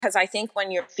Because I think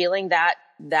when you're feeling that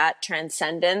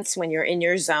transcendence, when you're in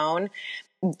your zone,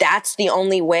 that's the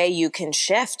only way you can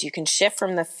shift. You can shift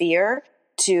from the fear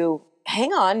to,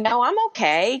 hang on, no, I'm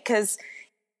okay. Because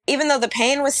even though the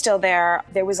pain was still there,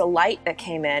 there was a light that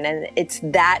came in, and it's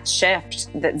that shift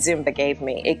that Zumba gave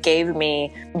me. It gave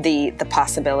me the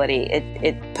possibility.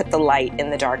 It put the light in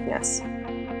the darkness.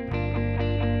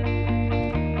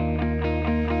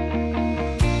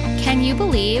 Can you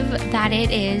believe that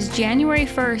it is January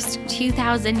 1st,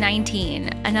 2019?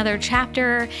 Another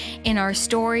chapter in our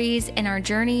stories and our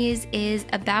journeys is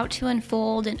about to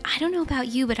unfold, and I don't know about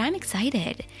you, but I'm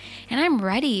excited and I'm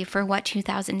ready for what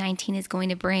 2019 is going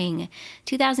to bring.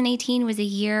 2018 was a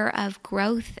year of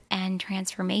growth and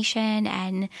transformation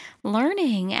and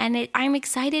learning, and I'm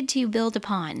excited to build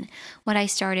upon what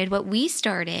we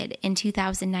started in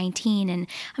 2019. And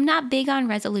I'm not big on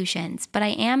resolutions, but I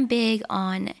am big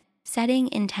on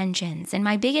setting intentions. And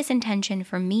my biggest intention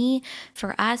for me,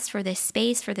 for us, for this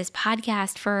space, for this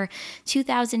podcast, for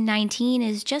 2019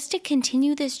 is just to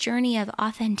continue this journey of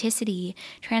authenticity,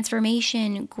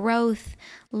 transformation, growth,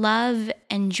 love,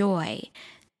 and joy.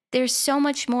 There's so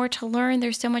much more to learn.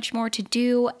 There's so much more to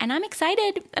do. And I'm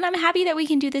excited and I'm happy that we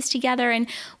can do this together. And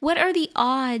what are the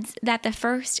odds that the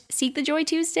first Seek the Joy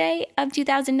Tuesday of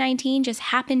 2019 just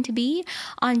happened to be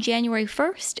on January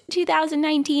 1st,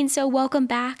 2019? So welcome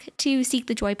back to Seek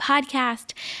the Joy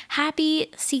podcast.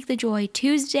 Happy Seek the Joy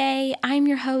Tuesday. I'm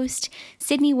your host,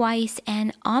 Sydney Weiss.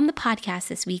 And on the podcast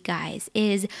this week, guys,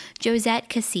 is Josette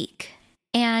Cacique.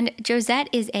 And Josette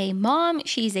is a mom,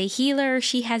 she's a healer,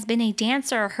 she has been a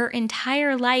dancer her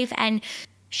entire life, and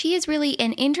she is really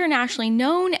an internationally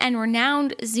known and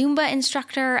renowned Zumba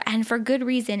instructor, and for good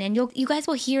reason. And you guys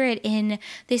will hear it in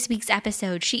this week's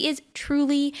episode. She is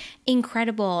truly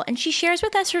incredible, and she shares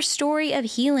with us her story of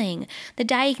healing, the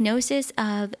diagnosis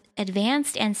of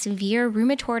advanced and severe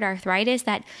rheumatoid arthritis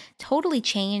that totally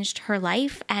changed her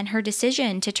life, and her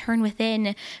decision to turn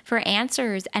within for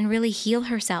answers and really heal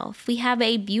herself. We have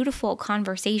a beautiful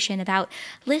conversation about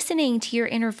listening to your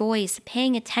inner voice,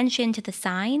 paying attention to the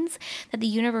signs that the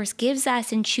universe gives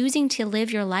us, and choosing to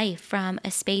live your life from a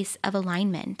space of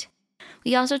alignment.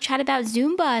 We also chat about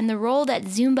Zumba and the role that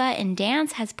Zumba and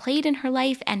dance has played in her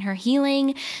life and her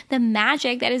healing, the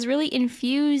magic that is really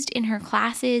infused in her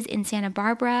classes in Santa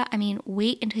Barbara. I mean,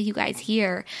 wait until you guys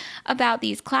hear about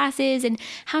these classes and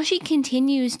how she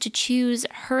continues to choose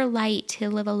her light to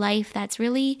live a life that's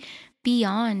really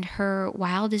beyond her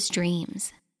wildest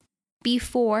dreams.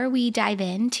 Before we dive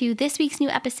into this week's new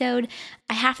episode,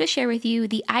 I have to share with you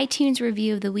the iTunes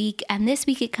review of the week, and this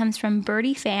week it comes from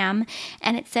Birdie Pham,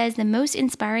 and it says, the most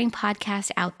inspiring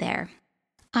podcast out there.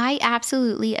 I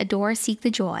absolutely adore Seek the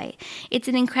Joy. It's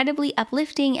an incredibly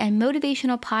uplifting and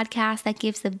motivational podcast that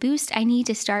gives the boost I need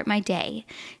to start my day.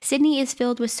 Sydney is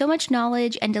filled with so much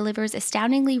knowledge and delivers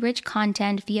astoundingly rich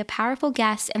content via powerful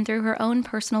guests and through her own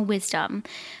personal wisdom.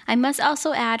 I must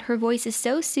also add her voice is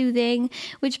so soothing,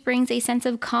 which brings a sense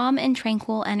of calm and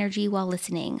tranquil energy while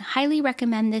listening. Highly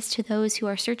recommend this to those who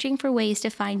are searching for ways to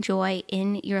find joy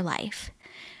in your life.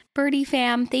 Birdie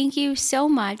Pham, thank you so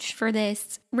much for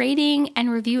this rating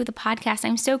and review of the podcast.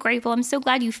 I'm so grateful. I'm so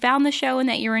glad you found the show and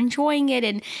that you're enjoying it.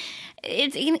 And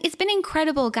it's been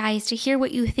incredible, guys, to hear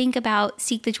what you think about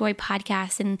Seek the Joy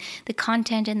podcast and the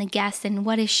content and the guests and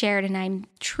what is shared. And I'm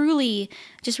truly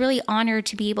just really honored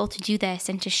to be able to do this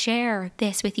and to share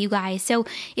this with you guys. So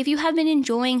if you have been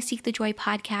enjoying Seek the Joy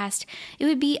podcast, it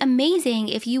would be amazing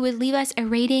if you would leave us a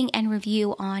rating and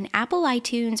review on Apple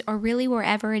iTunes or really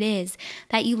wherever it is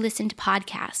that you listen to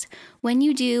podcasts. When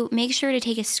you do, make sure to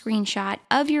take a screenshot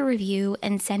of your review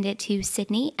and send it to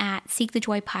Sydney at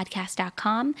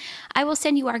seekthejoypodcast.com. I will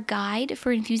send you our guide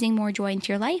for infusing more joy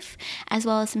into your life, as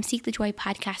well as some Seek the Joy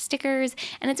podcast stickers.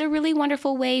 And it's a really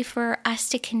wonderful way for us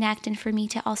to connect and for me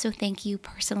to also thank you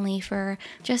personally for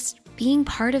just being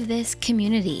part of this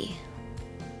community.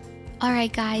 All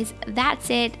right, guys, that's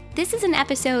it. This is an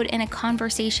episode and a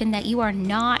conversation that you are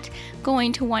not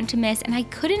going to want to miss, and I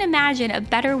couldn't imagine a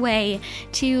better way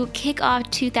to kick off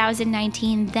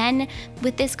 2019 than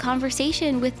with this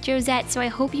conversation with Josette. So I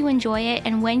hope you enjoy it,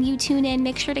 and when you tune in,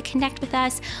 make sure to connect with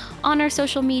us on our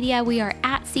social media. We are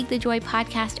at Seek the Joy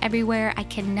Podcast everywhere. I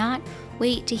cannot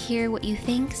wait to hear what you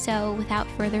think. So without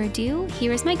further ado,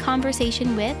 here is my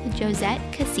conversation with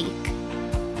Josette Cacique.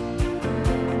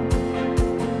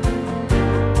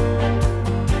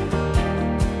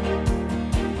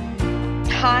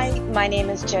 Hi, my name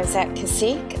is Josette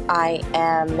Cacique. I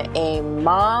am a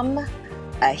mom,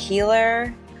 a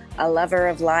healer, a lover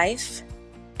of life,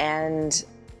 and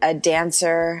a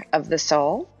dancer of the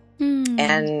soul.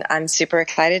 And I'm super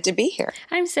excited to be here.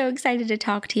 I'm so excited to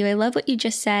talk to you. I love what you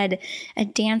just said, a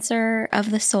dancer of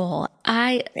the soul.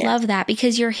 I love that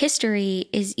because your history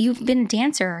is you've been a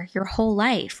dancer your whole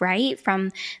life, right?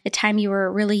 From the time you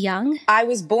were really young. I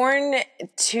was born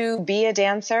to be a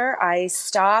dancer. I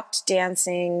stopped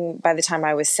dancing by the time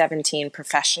I was 17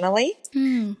 professionally.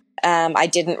 I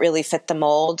didn't really fit the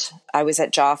mold. I was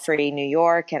at Joffrey, New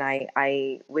York, and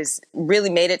I was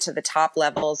really made it to the top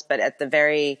levels, but at the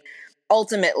very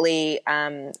ultimately,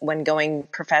 when going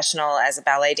professional as a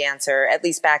ballet dancer, at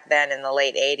least back then in the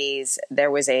late 80s, there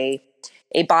was a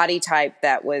body type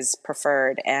that was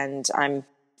preferred, and I'm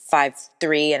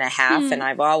 5'3.5", and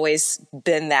I've always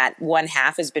been that one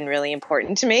half has been really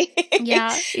important to me. Yeah,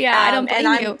 I don't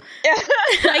blame you.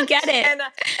 I get it.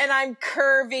 And I'm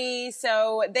curvy,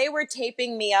 so they were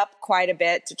taping me up quite a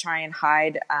bit to try and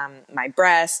hide my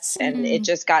breasts, and it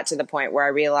just got to the point where I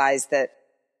realized that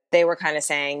they were kind of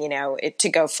saying, to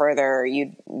go further,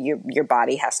 your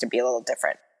body has to be a little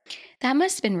different. That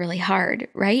must have been really hard,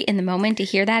 right? In the moment to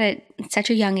hear that at such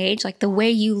a young age, like the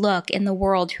way you look in the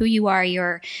world, who you are,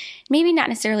 your maybe not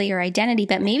necessarily your identity,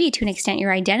 but maybe to an extent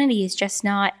your identity is just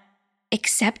not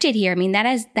accepted here. I mean, that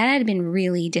had been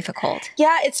really difficult.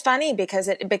 Yeah, it's funny because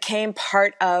it became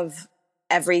part of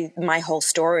my whole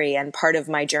story, and part of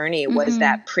my journey was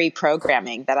that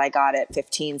pre-programming that I got at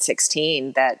 15,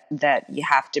 16, that you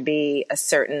have to be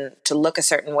to look a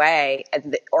certain way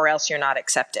or else you're not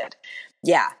accepted.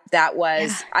 Yeah, that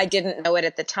was, I didn't know it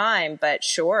at the time, but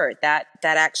sure, that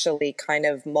actually kind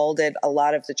of molded a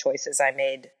lot of the choices I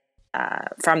made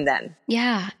from then.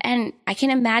 Yeah, and I can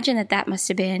imagine that must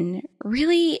have been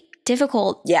really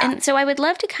difficult. Yeah. And so I would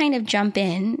love to kind of jump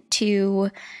in to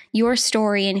your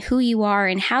story and who you are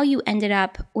and how you ended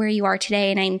up where you are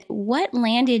today. And what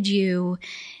landed you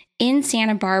in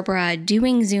Santa Barbara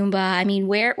doing Zumba? I mean,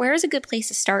 where is a good place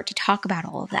to start to talk about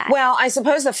all of that? Well, I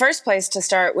suppose the first place to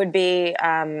start would be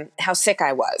how sick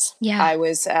I was. Yeah. I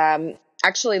was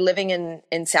actually living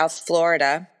in South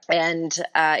Florida and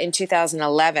in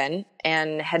 2011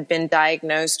 and had been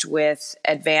diagnosed with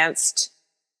advanced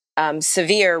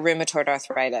severe rheumatoid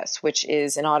arthritis, which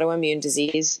is an autoimmune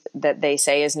disease that they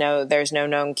say there's no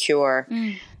known cure.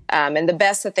 And the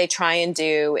best that they try and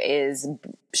do is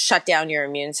shut down your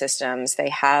immune systems. They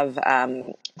have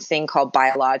a thing called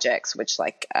biologics, which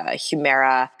like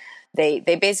Humira, they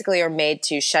basically are made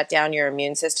to shut down your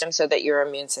immune system so that your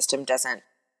immune system doesn't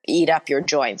eat up your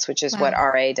joints, which is what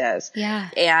RA does. Yeah.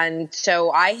 And so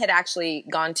I had actually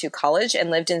gone to college and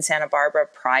lived in Santa Barbara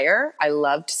prior. I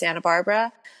loved Santa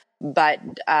Barbara. But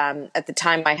at the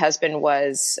time, my husband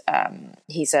was,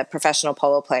 he's a professional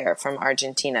polo player from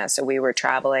Argentina. So we were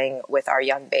traveling with our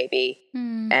young baby,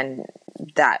 and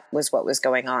that was what was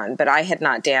going on. But I had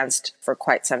not danced for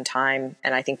quite some time,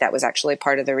 and I think that was actually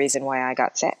part of the reason why I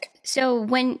got sick. So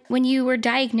when you were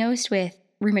diagnosed with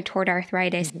rheumatoid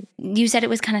arthritis, you said it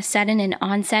was kind of sudden in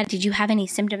onset. Did you have any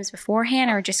symptoms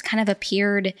beforehand, or just kind of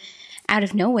appeared out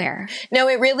of nowhere? No,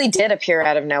 it really did appear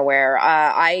out of nowhere.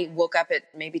 I woke up at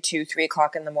maybe 2-3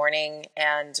 o'clock in the morning,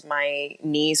 and my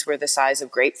knees were the size of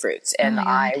grapefruits, and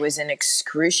I was in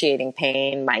excruciating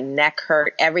pain. My neck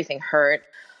hurt. Everything hurt.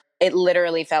 It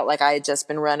literally felt like I had just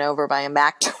been run over by a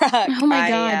Mack truck. Oh my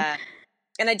God.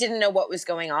 And I didn't know what was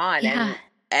going on. Yeah.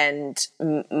 And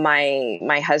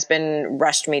my husband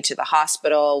rushed me to the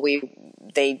hospital.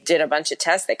 They did a bunch of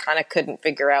tests. They kind of couldn't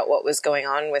figure out what was going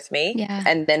on with me. Yeah.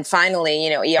 And then finally,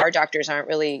 ER doctors aren't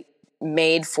really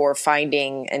made for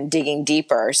finding and digging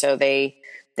deeper. So they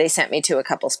sent me to a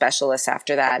couple specialists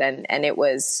after that. And it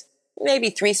was maybe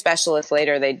 3 specialists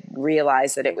later, they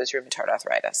realized that it was rheumatoid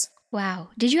arthritis. Wow.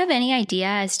 Did you have any idea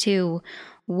as to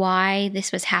why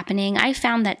this was happening? I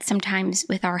found that sometimes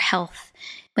with our health,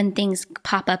 when things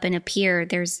pop up and appear,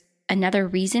 there's another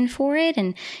reason for it.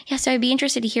 And so I'd be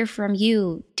interested to hear from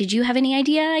you. Did you have any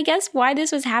idea, I guess, why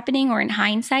this was happening, or in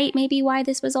hindsight, maybe why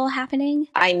this was all happening?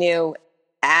 I knew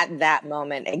at that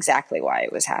moment exactly why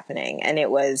it was happening. And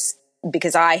it was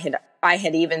because I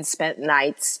had even spent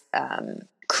nights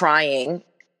crying,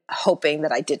 hoping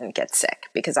that I didn't get sick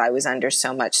because I was under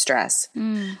so much stress.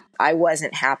 I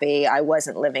wasn't happy. I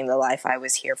wasn't living the life I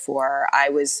was here for.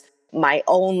 My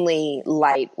only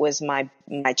light was my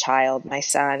child, my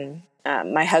son.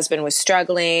 My husband was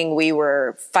struggling. We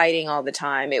were fighting all the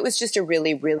time. It was just a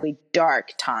really, really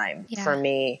dark time for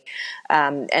me.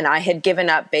 And I had given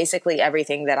up basically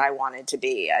everything that I wanted to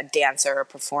be, a dancer, a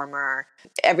performer.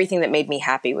 Everything that made me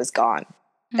happy was gone,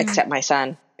 except my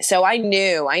son. So I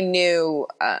knew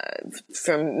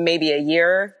from maybe a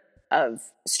year of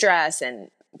stress and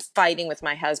fighting with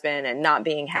my husband and not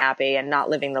being happy and not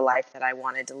living the life that I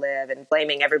wanted to live and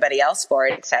blaming everybody else for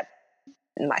it except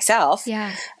myself.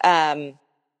 Yeah.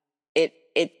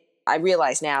 I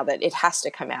realize now that it has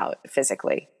to come out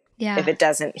physically. Yeah. If it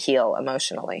doesn't heal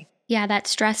emotionally. Yeah, that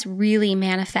stress really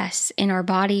manifests in our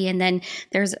body. And then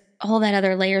there's all that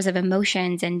other layers of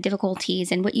emotions and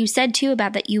difficulties. And what you said too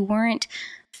about that you weren't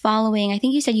following, I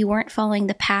think you said you weren't following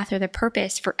the path or the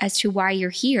purpose for as to why you're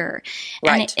here.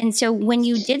 Right. And so when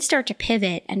you did start to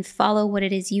pivot and follow what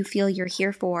it is you feel you're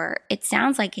here for, it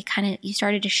sounds like it kind of, you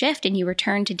started to shift and you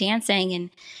returned to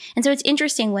dancing. And so it's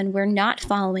interesting when we're not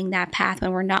following that path,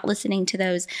 when we're not listening to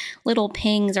those little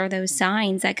pings or those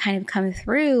signs that kind of come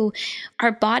through,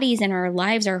 our bodies and our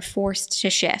lives are forced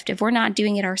to shift. If we're not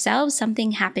doing it ourselves,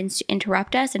 something happens to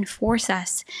interrupt us and force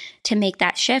us to make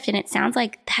that shift. And it sounds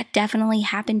like that definitely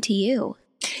happened to you.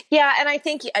 Yeah. And I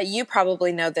think you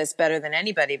probably know this better than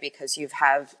anybody because you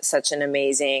have such an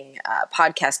amazing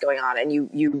podcast going on and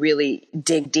you really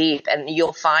dig deep, and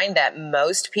you'll find that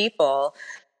most people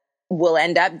will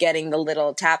end up getting the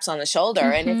little taps on the shoulder.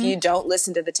 Mm-hmm. And if you don't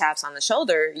listen to the taps on the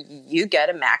shoulder, you get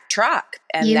a Mack truck.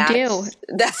 And you that's, do.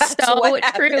 That's so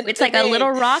true. It's like a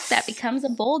little rock that becomes a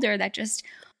boulder that just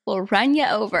will run you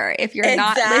over if you're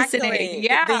not listening.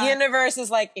 Yeah. The universe is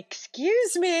like,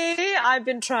 excuse me, I've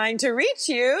been trying to reach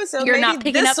you. So you're maybe not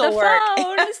picking up the work.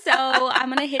 phone. So I'm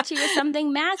going to hit you with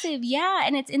something massive. Yeah.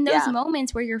 And it's in those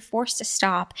moments where you're forced to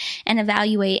stop and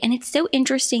evaluate. And it's so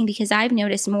interesting because I've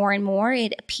noticed more and more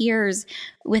it appears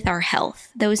with our health.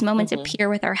 Those moments appear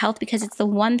with our health because it's the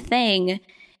one thing,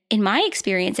 in my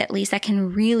experience at least, that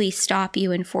can really stop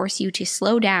you and force you to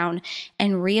slow down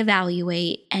and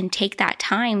reevaluate and take that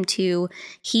time to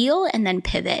heal and then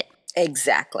pivot.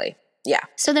 Exactly. Yeah.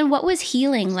 So then what was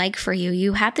healing like for you?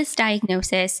 You had this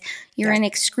diagnosis, you're in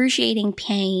excruciating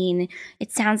pain.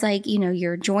 It sounds like,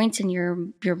 your joints and your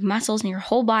muscles and your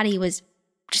whole body was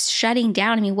just shutting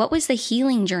down. I mean, what was the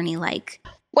healing journey like?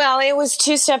 Well, it was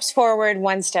 2 steps forward,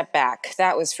 1 step back.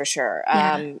 That was for sure.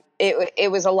 Yeah.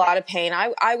 It was a lot of pain.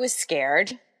 I was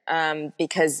scared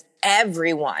because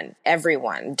everyone,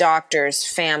 doctors,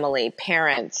 family,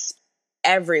 parents,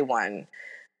 everyone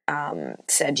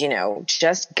said,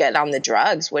 just get on the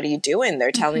drugs. What are you doing?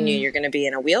 They're telling you you're going to be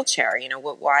in a wheelchair.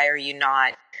 Why are you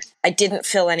not? I didn't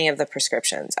fill any of the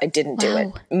prescriptions. I didn't do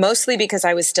it. Mostly because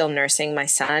I was still nursing my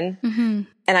son. Mm-hmm.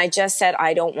 And I just said,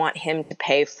 I don't want him to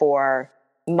pay for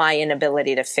my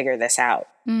inability to figure this out.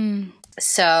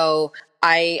 So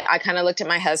I kind of looked at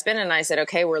my husband and I said,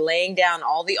 okay, we're laying down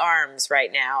all the arms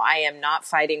right now. I am not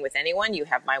fighting with anyone. You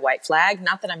have my white flag.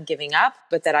 Not that I'm giving up,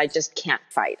 but that I just can't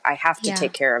fight. I have to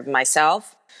take care of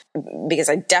myself because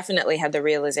I definitely had the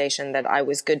realization that I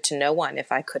was good to no one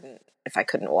if I couldn't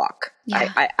walk.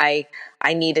 Yeah.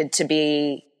 I needed to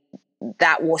be,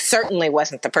 certainly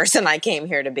wasn't the person I came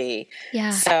here to be.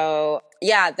 Yeah. So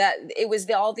that it was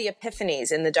all the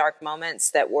epiphanies in the dark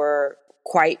moments that were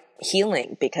quite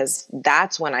healing, because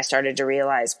that's when I started to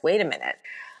realize, wait a minute,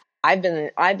 I've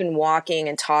been walking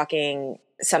and talking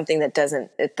something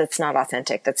that's not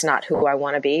authentic. That's not who I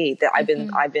want to be. That I've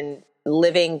been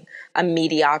living a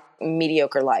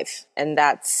mediocre life, and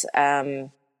that's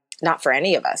not for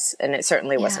any of us. And it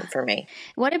certainly wasn't for me.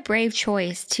 What a brave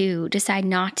choice to decide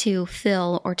not to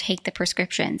fill or take the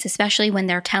prescriptions, especially when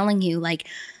they're telling you like,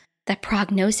 the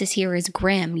prognosis here is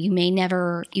grim. You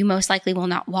most likely will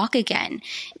not walk again.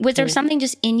 Was there something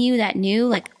just in you that knew,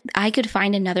 like, I could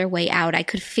find another way out? I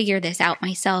could figure this out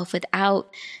myself without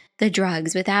the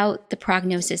drugs, without the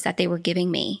prognosis that they were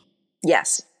giving me?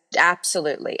 Yes,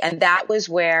 absolutely. And that was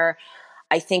where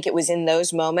I think it was in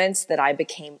those moments that I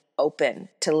became open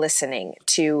to listening,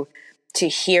 to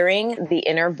hearing the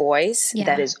inner voice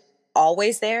that is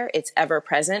always there. It's ever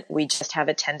present. We just have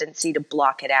a tendency to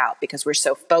block it out because we're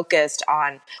so focused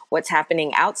on what's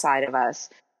happening outside of us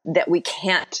that we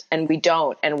can't and we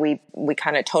don't, and we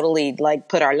kind of totally like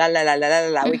put our la la la la la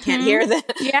la. We can't hear we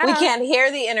can't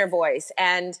hear the inner voice.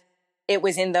 And it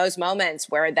was in those moments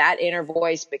where that inner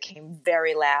voice became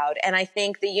very loud. And I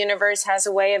think the universe has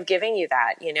a way of giving you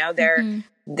that.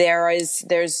 There's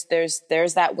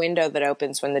that window that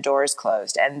opens when the door is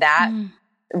closed, and that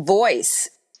voice,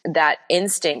 that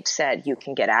instinct said, you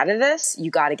can get out of this.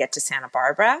 You got to get to Santa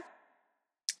Barbara.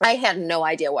 I had no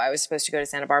idea why I was supposed to go to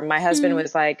Santa Barbara. My husband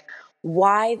was like,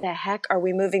 why the heck are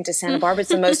we moving to Santa Barbara?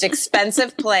 It's the most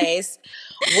expensive place.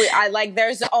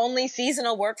 There's only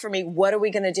seasonal work for me. What are we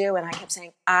going to do? And I kept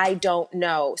saying, I don't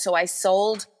know. So I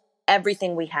sold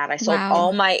everything we had. I sold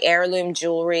all my heirloom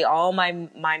jewelry, all my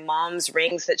mom's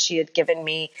rings that she had given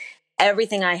me,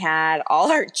 everything I had,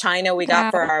 all our china we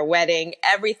got for our wedding,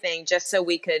 everything, just so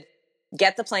we could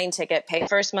get the plane ticket, pay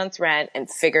first month's rent, and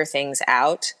figure things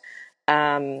out.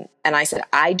 And I said,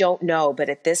 I don't know, but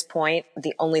at this point,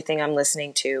 the only thing I'm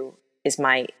listening to is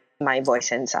my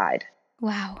voice inside.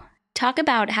 Wow. Talk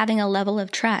about having a level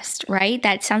of trust, right?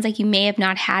 That sounds like you may have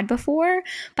not had before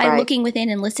by looking within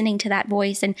and listening to that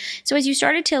voice. And so as you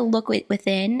started to look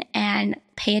within and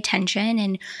pay attention,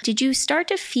 and did you start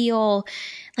to feel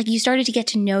like you started to get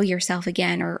to know yourself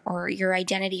again, or your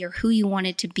identity, or who you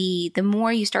wanted to be, the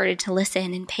more you started to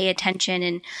listen and pay attention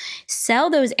and sell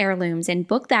those heirlooms and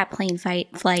book that plane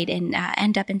flight and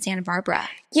end up in Santa Barbara?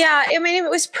 Yeah. I mean, it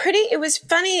was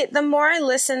funny. The more I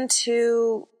listened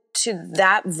to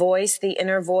that voice, the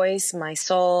inner voice, my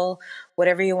soul,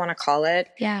 whatever you want to call it,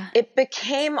 it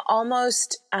became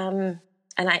almost, and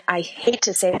I hate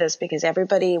to say this because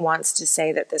everybody wants to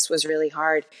say that this was really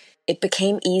hard. It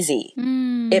became easy.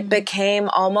 It became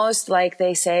almost like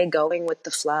they say, going with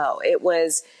the flow. It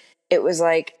was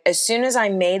like, as soon as I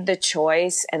made the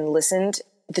choice and listened,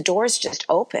 the doors just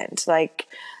opened. Like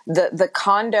the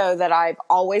condo that I've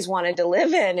always wanted to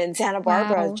live in Santa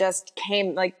Barbara just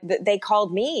came, like they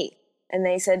called me and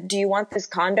they said, do you want this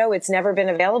condo? It's never been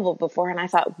available before. And I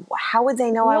thought, how would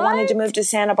they know I wanted to move to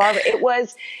Santa Barbara? It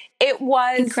was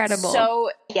incredible.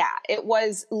 So yeah, it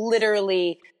was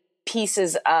literally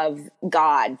pieces of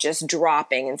God just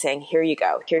dropping and saying, here you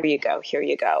go, here you go, here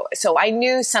you go. So I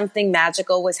knew something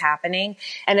magical was happening.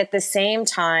 And at the same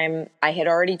time, I had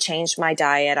already changed my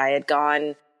diet. I had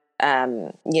gone,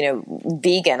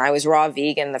 vegan. I was raw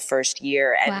vegan the first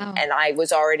year, and I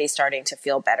was already starting to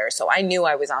feel better. So I knew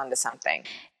I was onto something.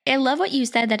 I love what you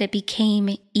said, that it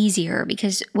became easier,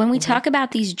 because when we talk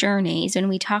about these journeys and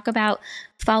we talk about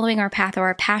following our path or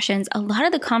our passions, a lot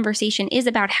of the conversation is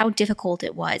about how difficult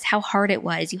it was, how hard it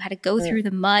was. You had to go through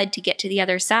the mud to get to the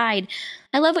other side.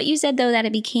 I love what you said, though, that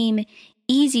it became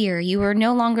easier. You were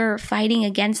no longer fighting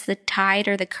against the tide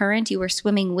or the current. You were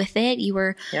swimming with it. You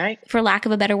were, for lack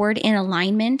of a better word, in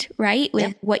alignment, right,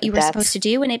 with what you were supposed to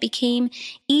do. And it became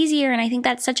easier. And I think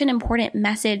that's such an important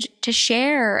message to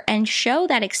share and show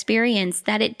that experience,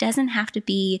 that it doesn't have to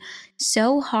be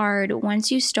so hard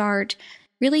once you start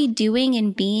really doing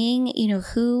and being,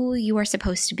 who you are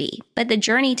supposed to be. But the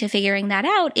journey to figuring that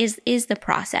out is the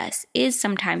process, is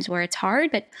sometimes where it's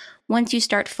hard, but once you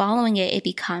start following it, it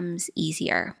becomes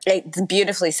easier. It's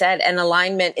beautifully said. And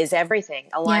alignment is everything.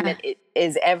 Alignment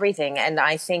is everything. And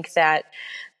I think that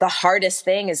the hardest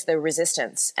thing is the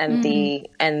resistance and the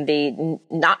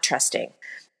not trusting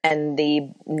and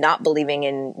the not believing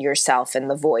in yourself and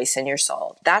the voice and your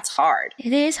soul. That's hard.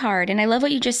 It is hard. And I love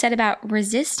what you just said about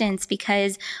resistance,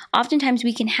 because oftentimes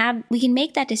we can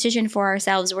make that decision for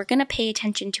ourselves. We're going to pay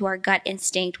attention to our gut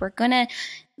instinct. We're going to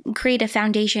create a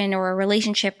foundation or a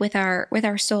relationship with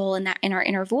our soul and that in our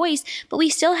inner voice, but we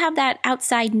still have that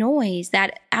outside noise,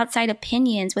 that outside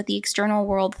opinions, what the external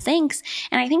world thinks.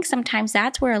 And I think sometimes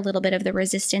that's where a little bit of the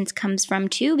resistance comes from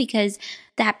too, because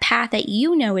that path that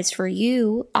is for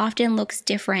you often looks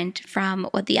different from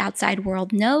what the outside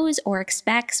world knows or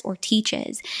expects or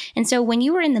teaches. And so when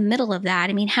you were in the middle of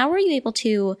that, I mean, how were you able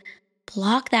to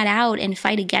block that out and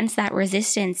fight against that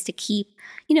resistance to keep,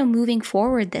 moving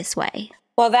forward this way?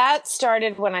 Well, that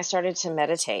started when I started to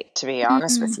meditate, to be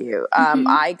honest with you.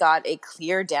 I got a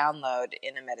clear download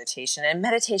in a meditation, and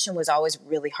meditation was always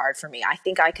really hard for me. I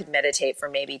think I could meditate for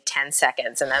maybe 10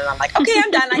 seconds, and then I'm like, okay,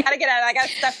 I'm done. I got to get out. I got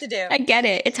stuff to do. I get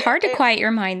it. It's hard to quiet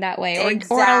your mind that way,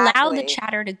 or allow the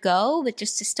chatter to go, but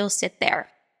just to still sit there.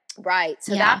 Right.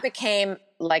 So that became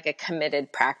like a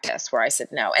committed practice where I said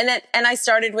no. And I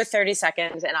started with 30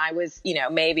 seconds, and I was,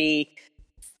 maybe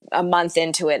a month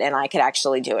into it, and I could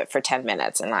actually do it for 10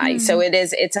 minutes. And so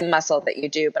it's a muscle that you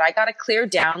do, but I got a clear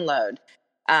download,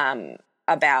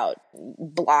 about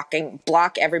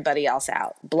block everybody else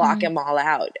out, block them all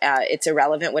out. It's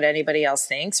irrelevant what anybody else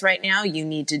thinks right now. You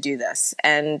need to do this.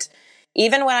 And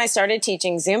even when I started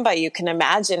teaching Zumba, you can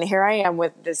imagine, here I am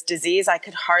with this disease. I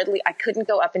couldn't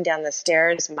go up and down the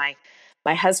stairs.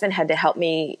 My husband had to help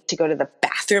me to go to the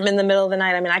bathroom in the middle of the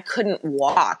night. I mean, I couldn't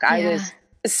walk.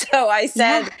 So I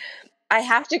said, I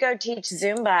have to go teach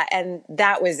Zumba. And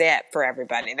that was it for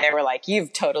everybody. They were like,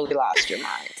 you've totally lost your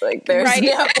mind. Like, there's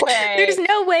no way. There's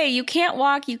no way. You can't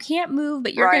walk, you can't move,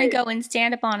 but you're going to go and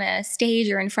stand up on a stage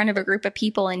or in front of a group of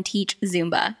people and teach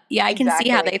Zumba. Yeah, I can see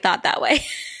how they thought that way.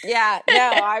 Yeah,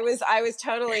 no, I was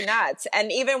totally nuts.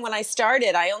 And even when I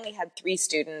started, I only had 3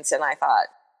 students, and I thought,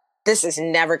 this is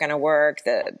never going to work.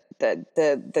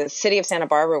 The city of Santa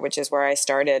Barbara, which is where I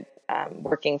started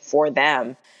working for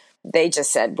them, they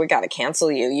just said, we got to cancel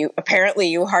you.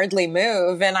 You hardly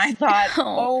move. And I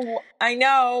thought, I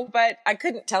know, but I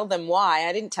couldn't tell them why.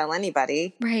 I didn't tell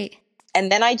anybody. Right.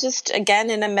 and then I just, again,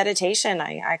 in a meditation,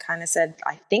 I kind of said,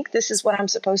 I think this is what I'm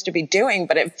supposed to be doing,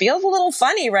 but it feels a little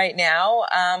funny right now.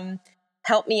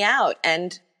 Help me out.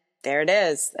 And there it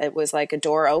is. It was like a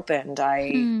door opened.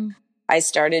 I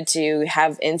started to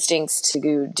have instincts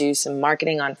to do some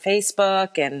marketing on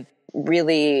Facebook and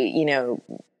really,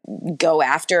 go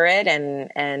after it.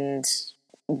 And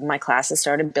my classes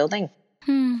started building.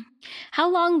 How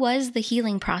long was the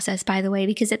healing process, by the way?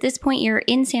 Because at this point you're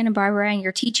in Santa Barbara and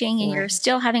you're teaching and you're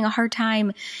still having a hard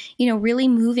time, really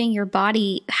moving your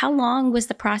body. How long was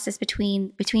the process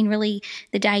between really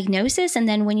the diagnosis and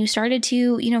then when you started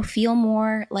to, feel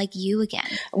more like you again?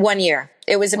 1 year.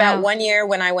 It was about 1 year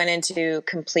when I went into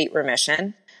complete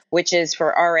remission, which is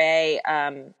for RA.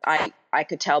 I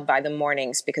could tell by the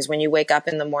mornings, because when you wake up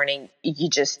in the morning,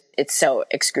 it's so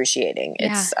excruciating.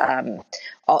 Yeah. It's,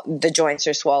 the joints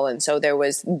are swollen. So there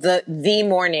was the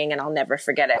morning, and I'll never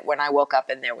forget it, when I woke up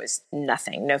and there was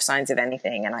nothing, no signs of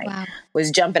anything. And I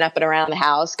was jumping up and around the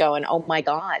house going, oh my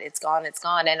God, it's gone, it's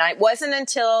gone. And it wasn't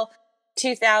until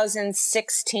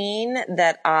 2016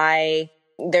 that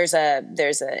there's a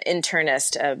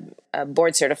internist, a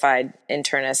board certified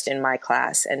internist in my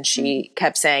class. And she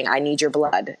kept saying, I need your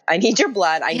blood. I need your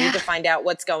blood. I need to find out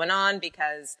what's going on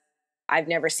because I've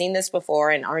never seen this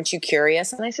before. And aren't you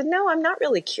curious? And I said, no, I'm not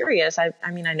really curious. I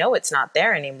mean, I know it's not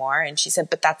there anymore. And she said,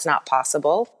 but that's not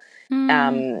possible.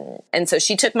 And so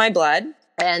she took my blood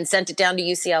and sent it down to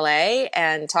UCLA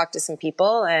and talked to some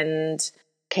people and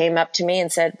came up to me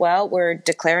and said, well, we're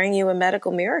declaring you a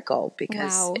medical miracle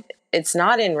because it's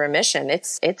not in remission.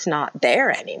 It's not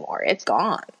there anymore. It's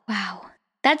gone. Wow.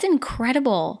 That's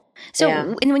incredible. So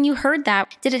and when you heard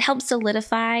that, did it help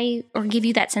solidify or give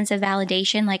you that sense of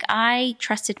validation? Like, I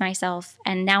trusted myself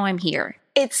and now I'm here.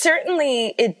 It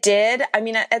did. I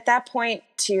mean, at that point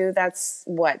too, that's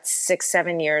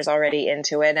 6-7 years already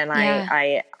into it. And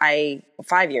I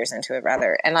 5 years into it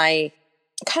rather. And I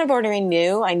kind of already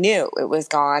knew, it was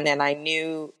gone. And I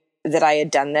knew that I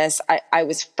had done this. I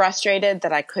was frustrated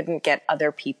that I couldn't get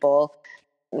other people,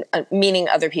 meaning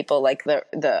other people like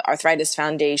the Arthritis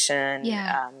Foundation,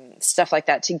 stuff like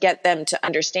that, to get them to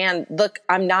understand, look,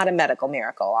 I'm not a medical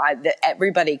miracle.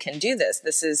 Everybody can do this.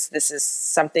 This is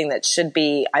something that should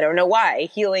be, I don't know why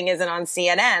healing isn't on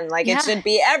CNN. Like it should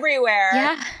be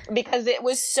everywhere because it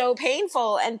was so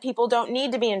painful and people don't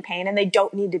need to be in pain and they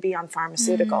don't need to be on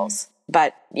pharmaceuticals.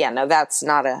 But that's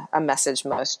not a message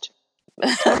most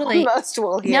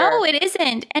will hear. No, it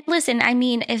isn't. And listen, I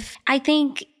mean, I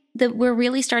think that we're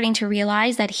really starting to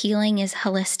realize that healing is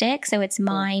holistic. So it's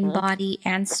mind, body,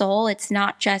 and soul. It's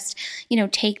not just,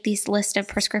 take this list of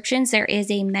prescriptions. There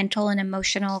is a mental and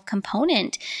emotional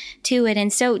component to it.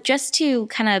 And so just to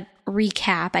kind of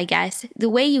recap, I guess, the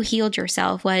way you healed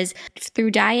yourself was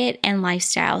through diet and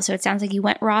lifestyle. So it sounds like you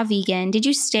went raw vegan. Did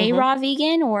you stay raw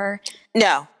vegan or?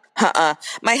 No.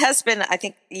 My husband, I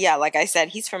think, like I said,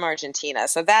 he's from Argentina,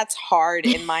 so that's hard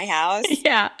in my house.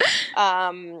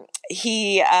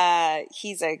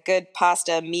 He's a good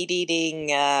pasta meat eating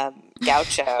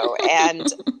gaucho, and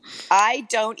I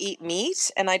don't eat meat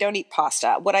and I don't eat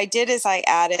pasta. What I did is I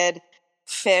added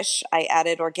fish, I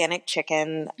added organic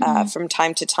chicken from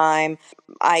time to time.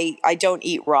 I don't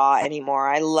eat raw anymore.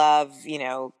 I love,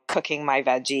 cooking my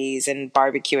veggies and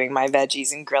barbecuing my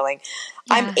veggies and grilling.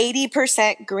 I'm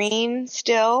 80% green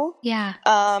still.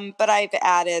 But I've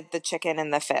added the chicken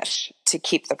and the fish to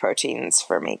keep the proteins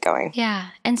for me going. Yeah.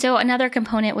 And so another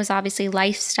component was obviously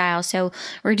lifestyle. So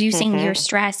reducing your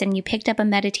stress, and you picked up a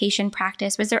meditation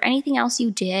practice. Was there anything else you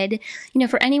did,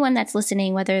 for anyone that's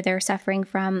listening, whether they're suffering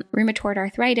from rheumatoid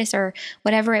arthritis or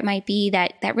whatever it might be,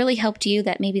 that really helped you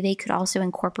that maybe they could also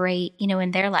incorporate,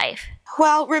 in their life?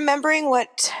 Well, remembering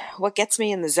what gets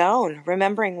me in the zone,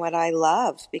 remembering what I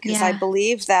love, because I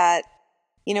believe that,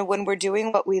 when we're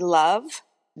doing what we love,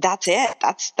 that's it.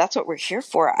 That's what we're here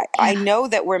for. I know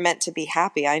that we're meant to be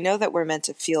happy. I know that we're meant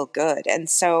to feel good. And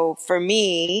so for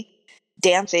me,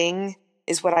 dancing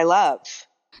is what I love.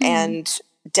 And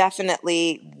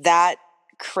definitely that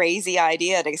crazy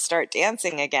idea to start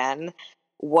dancing again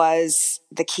was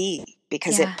the key,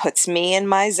 because it puts me in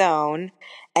my zone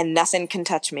and nothing can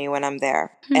touch me when I'm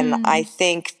there. And I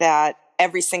think that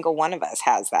every single one of us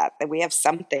has that we have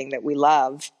something that we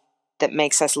love that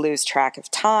makes us lose track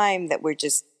of time, that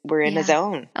we're in a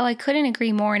zone. Oh, I couldn't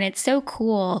agree more. And it's so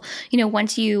cool,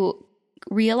 once you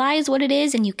realize what it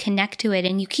is and you connect to it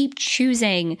and you keep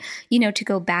choosing, to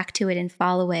go back to it and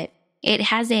follow it. It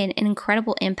has an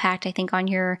incredible impact, I think, on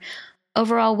your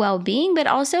overall well-being, but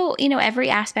also, every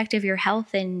aspect of your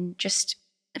health and just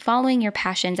following your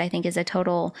passions, I think, is a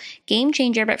total game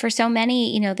changer. But for so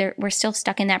many, we're still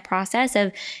stuck in that process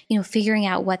of, figuring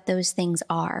out what those things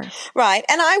are. Right.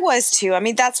 And I was too. I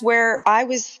mean, that's why I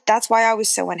was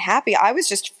so unhappy. I was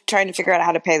just trying to figure out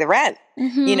how to pay the rent,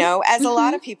 as a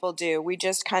lot of people do. We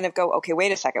just kind of go, okay,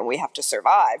 wait a second. We have to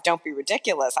survive. Don't be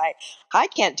ridiculous. I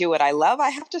can't do what I love. I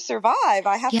have to survive.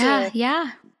 I have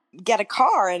to get a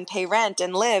car and pay rent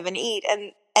and live and eat.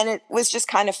 And it was just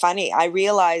kind of funny. I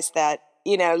realized that,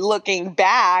 looking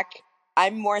back,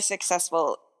 I'm more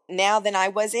successful now than I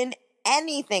was in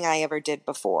anything I ever did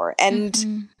before.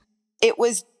 And it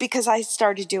was because I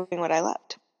started doing what I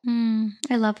loved.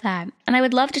 I love that. And I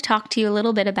would love to talk to you a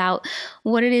little bit about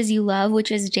what it is you love,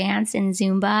 which is dance and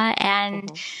Zumba.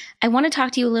 And I want to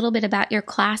talk to you a little bit about your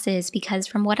classes, because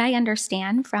from what I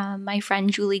understand from my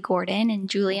friend Julie Gordon, and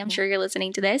Julie, I'm sure you're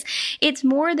listening to this, it's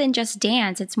more than just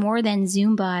dance. It's more than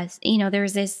Zumba.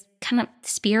 There's this kind of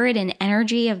spirit and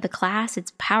energy of the class.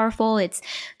 It's powerful. It's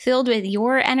filled with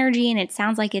your energy, and it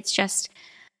sounds like it's just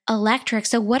electric.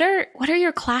 So what are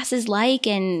your classes like,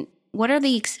 and what has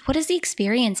the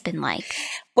experience been like?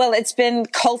 Well, it's been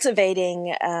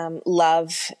cultivating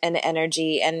love and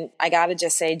energy, and I got to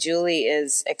just say, Julie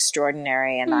is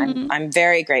extraordinary, and I'm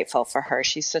very grateful for her.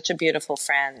 She's such a beautiful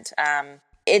friend.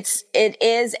 It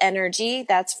is energy,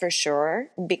 that's for sure,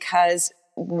 because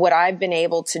what I've been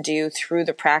able to do through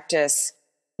the practice,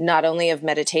 not only of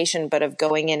meditation, but of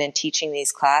going in and teaching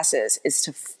these classes, is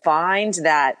to find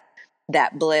that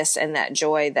bliss and that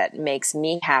joy that makes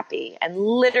me happy, and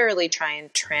literally try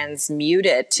and transmute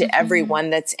it to everyone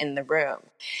that's in the room.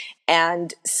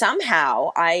 And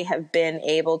somehow I have been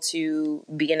able to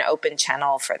be an open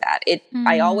channel for that.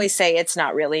 I always say it's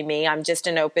not really me. I'm just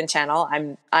an open channel.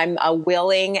 I'm a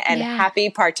willing and happy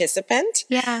participant.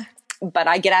 Yeah. But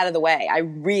I get out of the way. I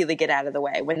really get out of the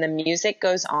way. When the music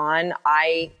goes on,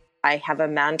 I have a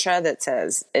mantra that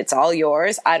says, it's all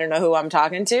yours. I don't know who I'm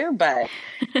talking to, but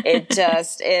it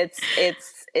just,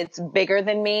 it's bigger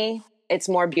than me. It's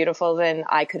more beautiful than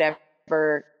I could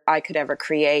ever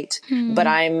create, but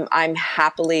I'm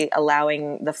happily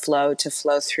allowing the flow to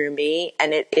flow through me.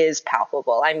 And it is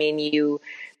palpable. I mean, you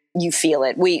feel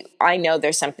it. I know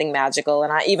there's something magical.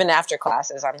 And even after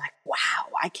classes, I'm like,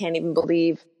 wow, I can't even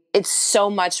believe it's so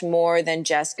much more than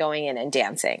just going in and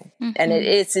dancing. And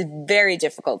it's very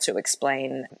difficult to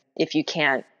explain if you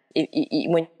can't,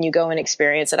 when you go and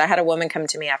experience it. I had a woman come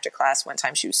to me after class one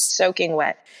time. She was soaking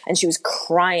wet and she was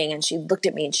crying, and she looked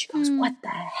at me and she goes, what the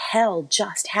hell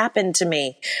just happened to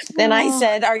me? Then I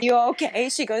said, are you okay?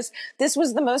 She goes, this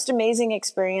was the most amazing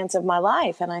experience of my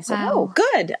life. And I said, oh,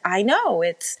 good. I know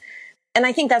and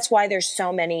I think that's why there's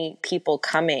so many people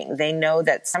coming. They know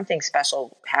that something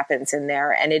special happens in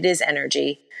there, and it is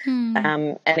energy.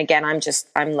 And again,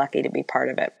 I'm lucky to be part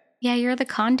of it. Yeah, you're the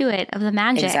conduit of the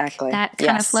magic that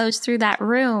kind of flows through that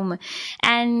room.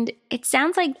 And it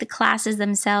sounds like the classes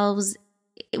themselves,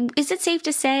 is it safe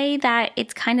to say that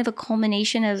it's kind of a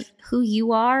culmination of who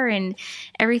you are and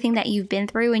everything that you've been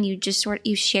through, and you just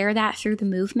you share that through the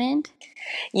movement?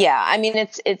 Yeah, I mean,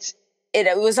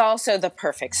 it was also the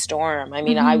perfect storm. I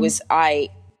mean, I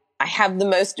have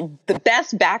the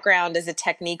best background as a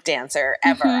technique dancer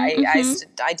ever.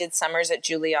 I did summers at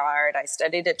Juilliard. I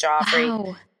studied at Joffrey.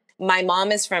 Wow. My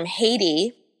mom is from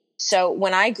Haiti. So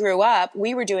when I grew up,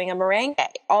 we were doing a merengue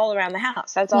all around the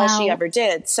house. That's all she ever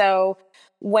did. So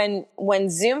when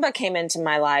Zumba came into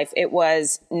my life, it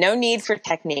was no need for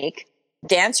technique.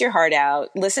 Dance your heart out.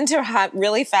 Listen to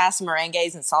really fast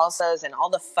merengues and salsas and all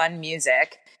the fun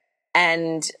music,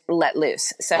 and let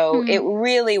loose. So it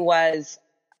really was,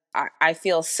 I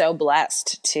feel so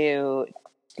blessed to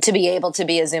be able to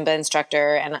be a Zumba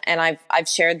instructor. And I've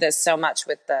shared this so much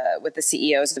with the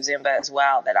CEOs of Zumba as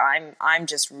well, that I'm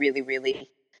just really, really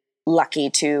lucky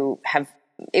to have,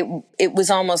 it was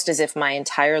almost as if my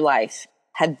entire life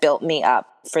had built me up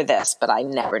for this, but I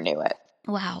never knew it.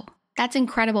 Wow. That's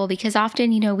incredible, because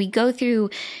often, we go through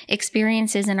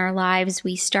experiences in our lives,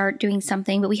 we start doing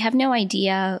something, but we have no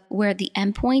idea where the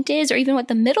end point is, or even what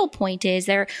the middle point is.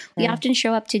 We often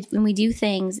show up to when we do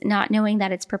things not knowing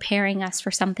that it's preparing us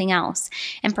for something else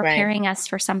and preparing us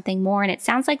for something more. And it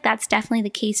sounds like that's definitely the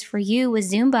case for you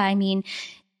with Zumba. I mean,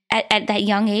 at that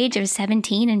young age of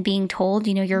 17 and being told,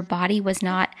 your body was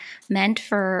not meant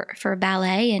for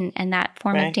ballet and that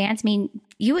form of dance. I mean,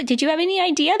 did you have any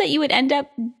idea that you would end up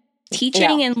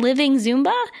teaching and living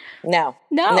Zumba? No.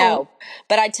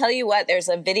 But I tell you what, there's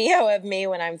a video of me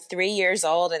when I'm 3 years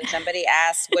old, and somebody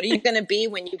asks, what are you going to be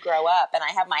when you grow up? And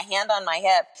I have my hand on my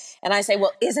hip and I say,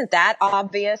 well, isn't that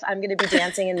obvious? I'm going to be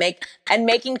dancing and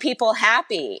making people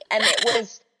happy. And it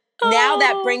was, now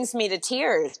that brings me to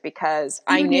tears, because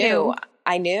I knew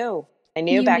I knew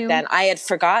You back knew. then. I had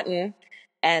forgotten,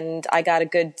 and I got a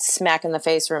good smack in the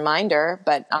face reminder,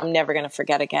 but I'm never going to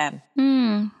forget again.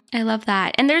 I love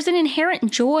that. And there's an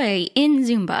inherent joy in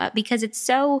Zumba because it's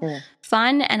so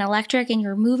fun and electric and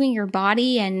you're moving your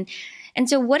body. And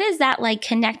so what is that like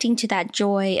connecting to that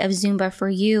joy of Zumba for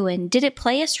you? And did it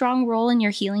play a strong role in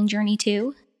your healing journey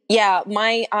too? Yeah,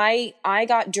 I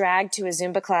got dragged to a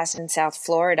Zumba class in South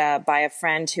Florida by a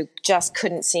friend who just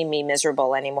couldn't see me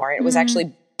miserable anymore. It was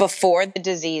actually before the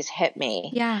disease hit me.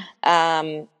 Yeah.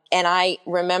 And I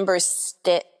remember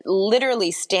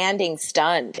literally standing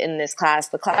stunned in this class.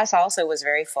 The class also was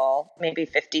very full, maybe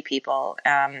 50 people.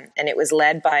 And it was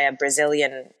led by a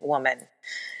Brazilian woman.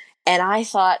 And I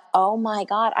thought, oh my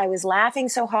God, I was laughing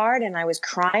so hard and I was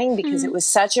crying because it was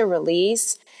such a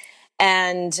release.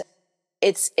 And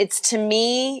it's to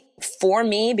me, for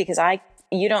me, because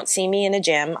you don't see me in a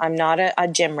gym. I'm not a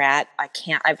gym rat.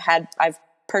 I've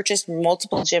purchased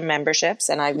multiple gym memberships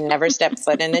and I've never stepped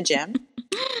foot in a gym.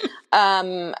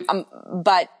 And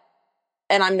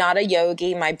I'm not a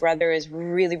yogi. My brother is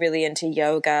really, really into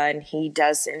yoga and he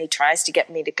tries to get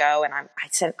me to go. And I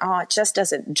said, oh, it just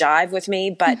doesn't jive with me,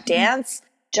 but dance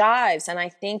jives. And I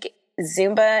think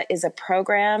Zumba is a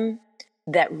program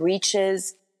that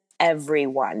reaches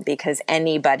everyone because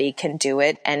anybody can do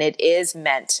it. And it is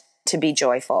meant to be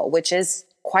joyful, which is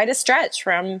quite a stretch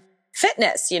from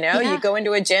fitness. You go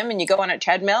into a gym and you go on a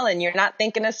treadmill and you're not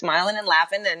thinking of smiling and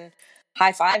laughing and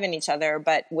high-fiving each other,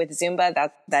 but with Zumba,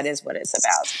 that is what it's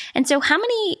about. And so how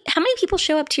many people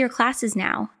show up to your classes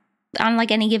now on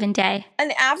like any given day? On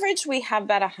average, we have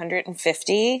about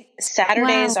 150.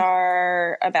 Saturdays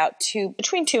are about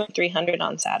between 200 and 300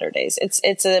 on Saturdays. It's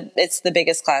the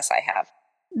biggest class I have.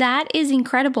 That is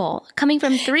incredible. Coming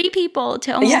from 3 people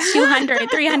to almost 200,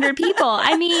 300 people.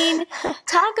 I mean,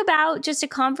 talk about just a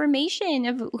confirmation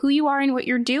of who you are and what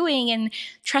you're doing and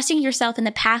trusting yourself in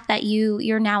the path that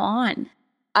you're now on.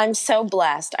 I'm so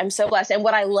blessed. And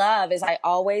what I love is I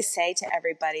always say to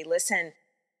everybody, listen,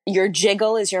 your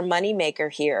jiggle is your moneymaker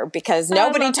here because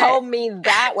nobody told me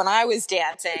that when I was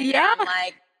dancing. Yeah. I'm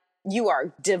like, you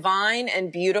are divine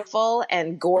and beautiful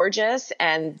and gorgeous.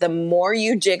 And the more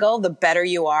you jiggle, the better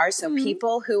you are. So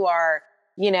people who are,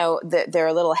 they're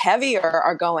a little heavier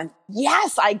are going,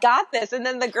 yes, I got this. And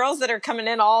then the girls that are coming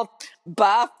in all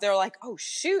buff, they're like, oh,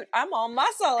 shoot, I'm all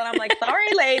muscle. And I'm like, sorry,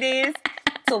 ladies.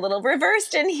 It's a little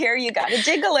reversed in here. You got to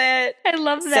jiggle it. I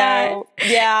love that. So,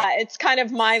 yeah, it's kind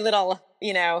of my little,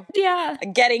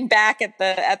 getting back at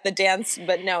the dance,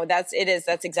 but no, that's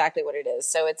exactly what it is.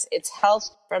 So it's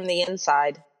health from the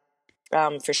inside,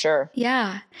 for sure.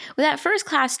 Yeah. Well, that first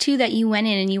class too, that you went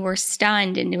in and you were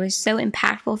stunned and it was so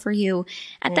impactful for you.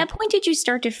 At that point, did you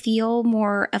start to feel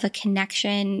more of a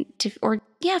connection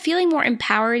feeling more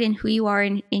empowered in who you are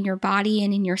in your body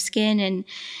and in your skin and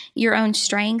your own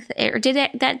strength? Or did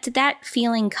that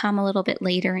feeling come a little bit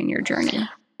later in your journey?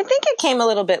 I think it came a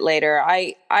little bit later.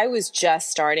 I was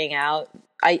just starting out.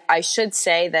 I should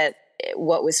say that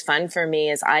what was fun for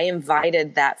me is I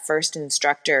invited that first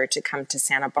instructor to come to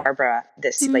Santa Barbara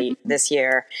this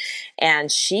year.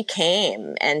 And she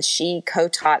came and she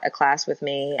co-taught a class with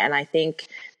me. And I think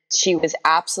she was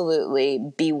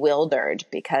absolutely bewildered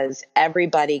because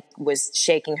everybody was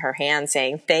shaking her hand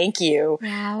saying, thank you.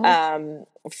 Wow.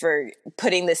 For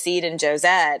putting the seed in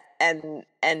Josette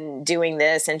and doing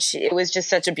this. And it was just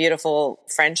such a beautiful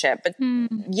friendship. But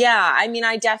yeah, I mean,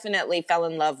 I definitely fell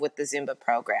in love with the Zumba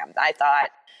program. I thought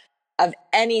of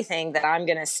anything that I'm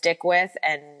going to stick with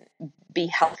and be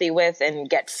healthy with and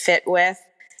get fit with,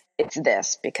 it's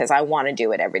this because I want to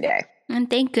do it every day. And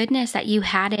thank goodness that you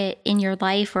had it in your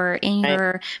life or in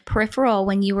your peripheral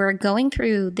when you were going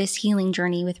through this healing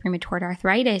journey with rheumatoid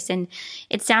arthritis. And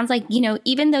it sounds like,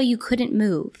 even though you couldn't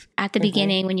move at the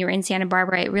beginning when you were in Santa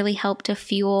Barbara, it really helped to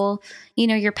fuel,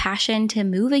 your passion to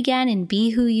move again and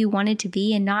be who you wanted to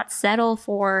be and not settle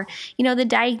for, the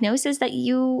diagnosis that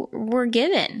you were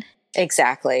given.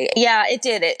 Exactly. Yeah, it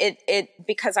did. It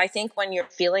because I think when you're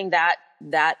feeling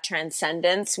that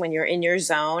transcendence, when you're in your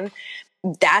zone,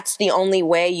 that's the only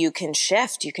way you can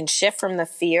shift. You can shift from the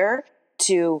fear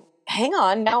to, hang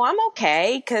on, no, I'm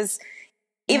okay. Because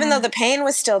even though the pain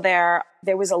was still there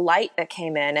was a light that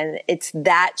came in. And it's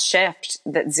that shift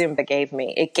that Zumba gave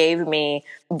me. It gave me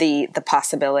the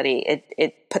possibility.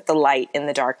 It put the light in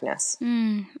the darkness.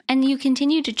 And you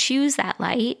continue to choose that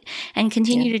light and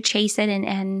continue to chase it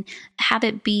and have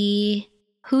it be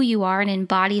who you are and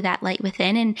embody that light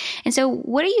within. And so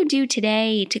what do you do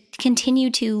today to continue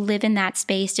to live in that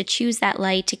space, to choose that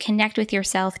light, to connect with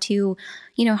yourself, to,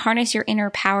 harness your inner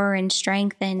power and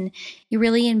strength, and you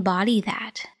really embody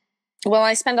that? Well,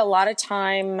 I spend a lot of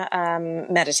time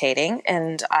meditating,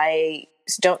 and I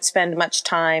don't spend much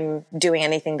time doing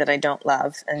anything that I don't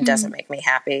love and doesn't make me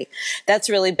happy. That's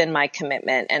really been my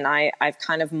commitment. And I've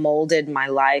kind of molded my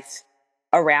life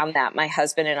around that. My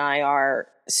husband and I are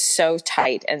so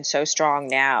tight and so strong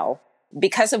now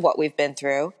because of what we've been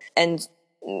through. And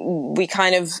we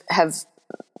kind of have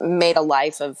made a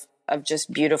life of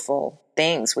just beautiful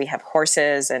things. We have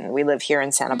horses, and we live here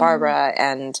in Santa Barbara,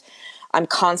 and I'm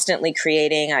constantly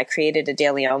creating. I created a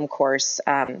Daily Om course.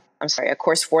 A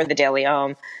course for the Daily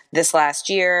Om this last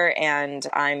year, and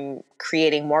I'm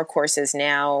creating more courses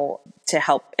now to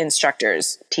help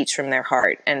instructors teach from their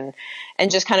heart and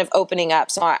just kind of opening up.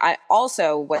 So I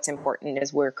also, what's important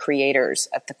is we're creators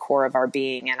at the core of our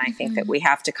being, and I think that we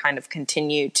have to kind of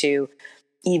continue to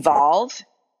evolve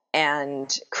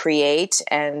and create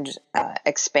and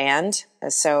expand.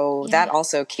 So that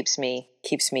also keeps me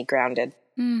grounded.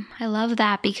 I love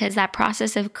that, because that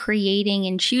process of creating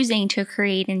and choosing to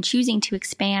create and choosing to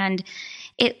expand,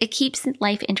 it keeps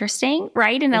life interesting,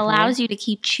 right? And allows you to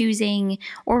keep choosing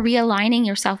or realigning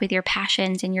yourself with your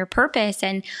passions and your purpose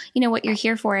and, what you're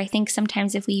here for. I think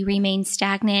sometimes if we remain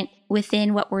stagnant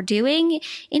within what we're doing,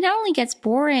 it not only gets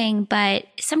boring, but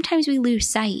sometimes we lose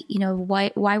sight,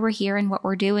 why we're here and what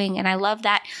we're doing. And I love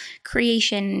that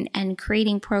creation and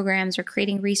creating programs or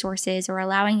creating resources or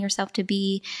allowing yourself to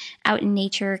be out in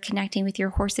nature, connecting with your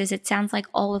horses. It sounds like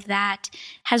all of that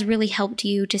has really helped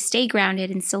you to stay grounded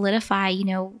and solidify,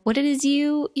 what it is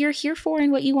you're here for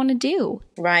and what you want to do.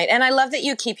 Right. And I love that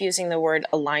you keep using the word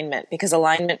alignment, because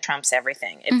alignment trumps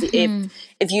everything.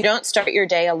 If you don't start your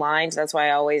day aligned, that's why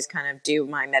I always kind of do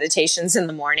my meditations in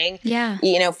the morning. Yeah.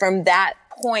 From that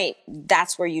point,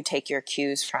 that's where you take your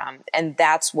cues from. And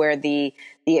that's where the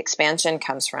expansion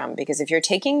comes from. Because if you're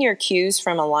taking your cues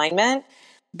from alignment,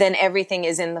 then everything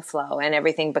is in the flow and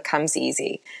everything becomes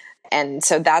easy. And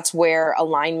so that's where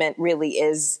alignment really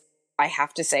is. I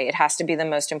have to say, it has to be the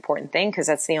most important thing, because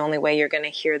that's the only way you're going to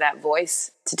hear that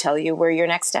voice to tell you where your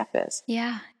next step is.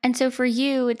 Yeah. And so for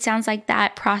you, it sounds like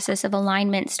that process of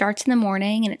alignment starts in the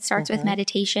morning, and it starts with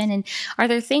meditation. And are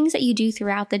there things that you do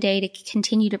throughout the day to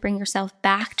continue to bring yourself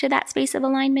back to that space of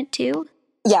alignment too?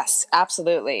 Yes,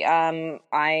 absolutely.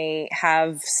 I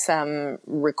have some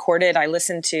recorded, I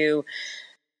listen to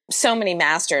so many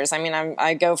masters. I mean,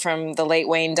 I go from the late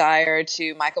Wayne Dyer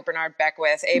to Michael Bernard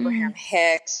Beckwith, Abraham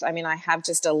Hicks. I mean, I have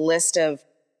just a list of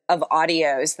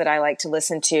audios that I like to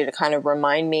listen to kind of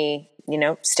remind me,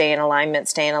 stay in alignment.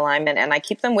 And I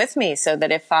keep them with me so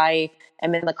that if I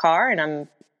am in the car and I'm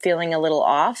feeling a little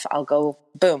off, I'll go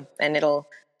boom, and it'll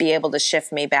be able to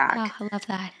shift me back. Oh, I love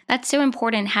that. That's so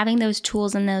important, having those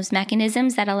tools and those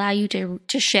mechanisms that allow you to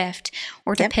shift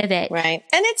or to pivot. Right.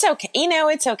 And it's okay.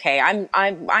 It's okay.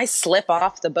 I slip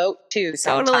off the boat too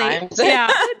sometimes. Totally.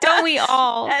 Yeah. Don't we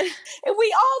all? And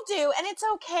we all do. And it's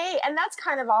okay. And that's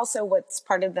kind of also what's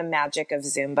part of the magic of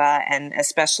Zumba, and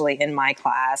especially in my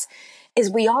class, is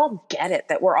we all get it,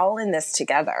 that we're all in this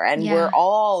together, and we're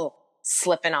all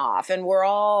slipping off, and we're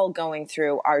all going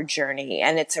through our journey,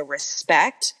 and it's a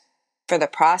respect for the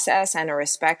process and a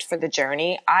respect for the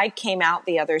journey. I came out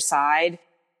the other side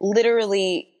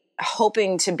literally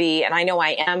hoping to be, and I know I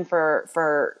am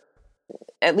for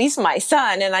at least my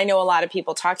son, and I know a lot of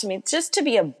people talk to me, just to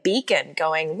be a beacon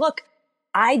going, look,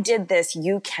 I did this,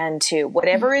 you can too.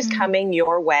 Whatever is coming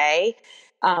your way,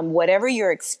 whatever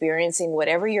you're experiencing,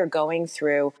 whatever you're going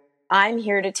through, I'm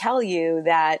here to tell you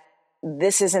that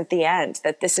this isn't the end,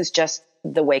 that this is just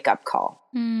the wake-up call.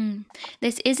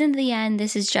 This isn't the end.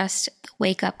 This is just the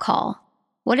wake-up call.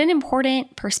 What an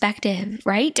important perspective,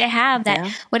 right? To have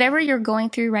that whatever you're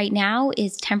going through right now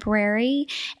is temporary,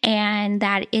 and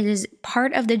that it is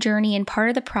part of the journey and part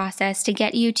of the process to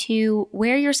get you to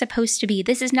where you're supposed to be.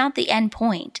 This is not the end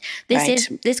point.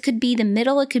 This could be the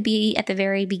middle. It could be at the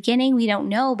very beginning. We don't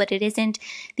know, but it isn't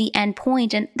the end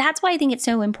point. And that's why I think it's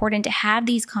so important to have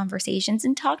these conversations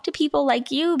and talk to people like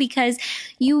you, because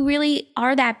you really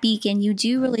are that beacon. You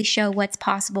do really show what's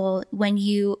possible when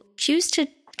you choose to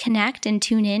connect and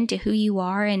tune in to who you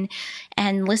are and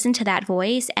listen to that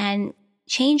voice and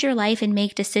change your life and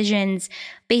make decisions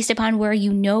based upon where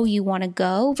you want to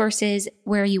go versus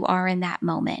where you are in that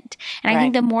moment. And I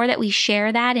think the more that we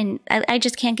share that, and I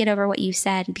just can't get over what you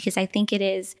said, because I think it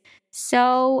is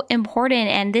so important.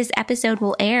 And this episode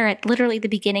will air at literally the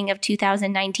beginning of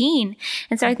 2019.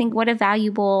 And so I think what a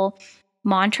valuable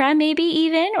mantra, maybe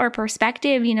even, or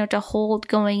perspective, to hold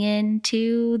going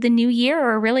into the new year,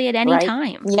 or really at any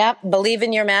time. Yep. Believe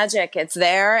in your magic. It's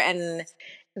there. And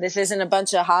This isn't a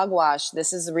bunch of hogwash.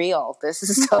 This is real. This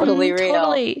is totally real.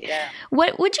 Totally. Yeah.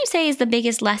 What would you say is the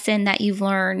biggest lesson that you've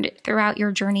learned throughout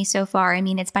your journey so far? I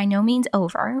mean, it's by no means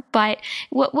over, but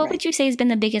what would you say has been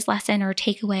the biggest lesson or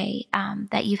takeaway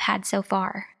that you've had so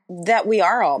far? That we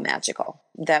are all magical,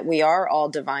 that we are all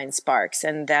divine sparks,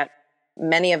 and that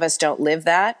many of us don't live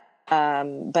that,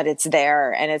 but it's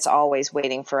there, and it's always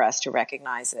waiting for us to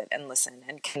recognize it and listen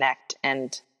and connect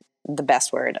and, the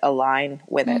best word, align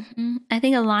with it. Mm-hmm. I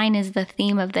think align is the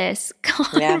theme of this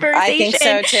conversation. Yeah, I think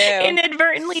so too.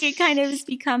 Inadvertently, it kind of has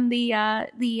become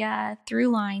the through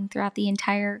line throughout the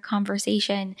entire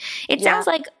conversation. It sounds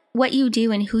like what you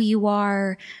do and who you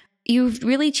are, you've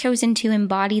really chosen to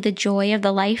embody the joy of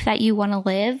the life that you want to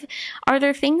live. Are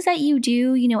there things that you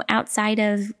do, outside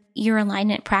of your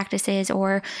alignment practices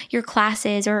or your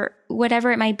classes or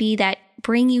whatever it might be that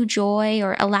bring you joy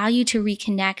or allow you to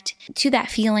reconnect to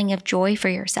that feeling of joy for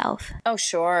yourself? Oh,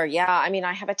 sure. Yeah. I mean,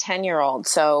 I have a 10-year-old,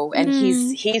 and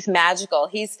he's magical.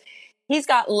 He's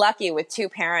got lucky with two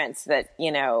parents that,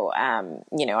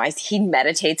 he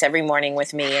meditates every morning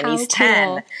with me, and he's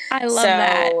 10. I love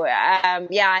that. And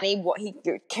he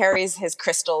carries his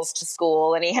crystals to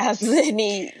school, and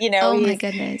oh my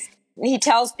goodness. He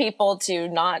tells people to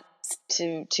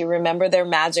remember they're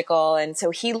magical. And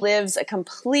so he lives a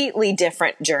completely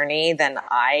different journey than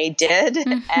I did.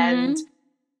 Mm-hmm.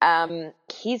 And,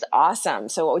 he's awesome.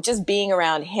 So just being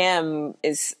around him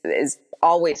is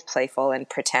always playful and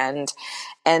pretend.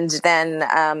 And then,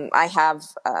 I have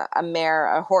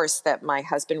a horse that my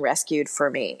husband rescued for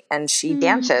me, and she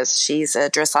dances. She's a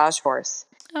dressage horse.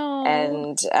 Oh.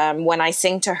 And, when I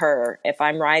sing to her, if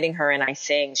I'm riding her and I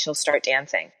sing, she'll start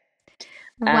dancing.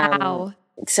 Wow.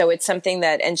 So it's something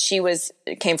and she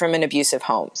came from an abusive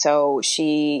home. So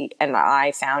she and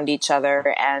I found each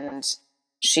other, and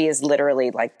she is literally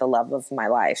like the love of my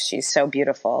life. She's so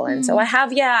beautiful. And so and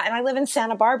I live in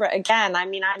Santa Barbara again. I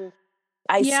mean,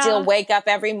 I still wake up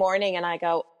every morning and I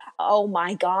go, oh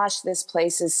my gosh, this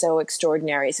place is so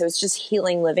extraordinary. So it's just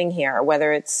healing living here,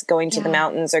 whether it's going to the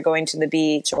mountains or going to the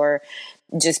beach or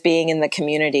just being in the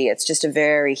community. It's just a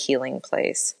very healing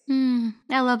place.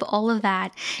 I love all of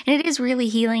that. And it is really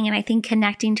healing. And I think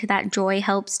connecting to that joy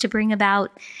helps to bring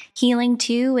about healing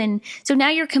too. And so now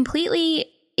you're completely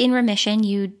in remission.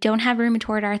 You don't have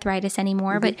rheumatoid arthritis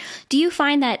anymore, but do you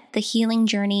find that the healing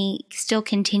journey still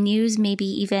continues?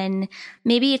 Maybe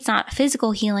it's not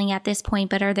physical healing at this point,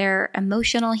 but are there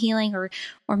emotional healing or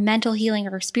mental healing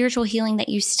or spiritual healing that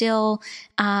you still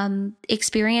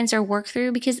experience or work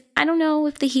through? Because I don't know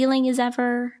if the healing is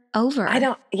ever over. I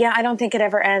don't think it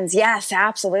ever ends. Yes,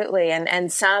 absolutely.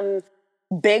 And some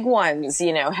big ones,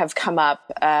 have come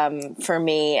up for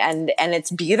me, and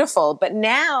it's beautiful. But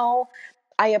now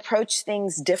I approach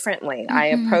things differently. I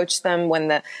approach them when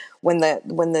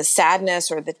the sadness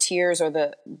or the tears or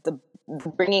the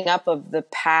bringing up of the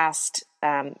past,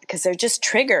 because they're just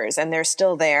triggers and they're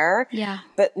still there. Yeah.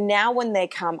 But now when they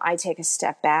come, I take a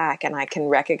step back and I can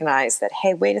recognize that,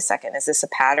 hey, wait a second, is this a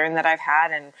pattern that I've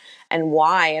had, and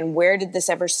why, and where did this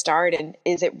ever start? And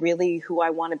is it really who I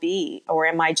want to be? Or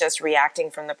am I just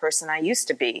reacting from the person I used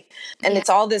to be? And it's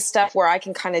all this stuff where I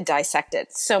can kind of dissect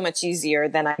it so much easier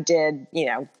than I did,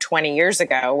 20 years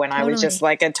ago when I was just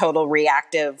like a total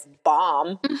reactive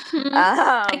bomb.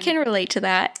 I can relate to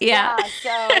that. Yeah.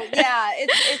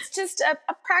 It's just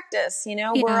a practice,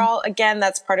 we're all, again,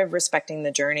 that's part of respecting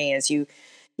the journey is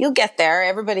you'll get there.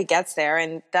 Everybody gets there.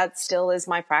 And that still is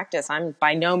my practice. I'm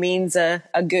by no means a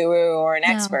guru or an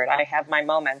expert. I have my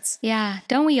moments. Yeah.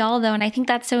 Don't we all though? And I think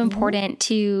that's so important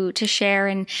to share,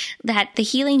 and that the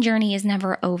healing journey is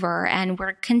never over. And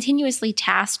we're continuously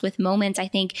tasked with moments, I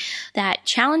think, that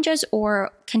challenge us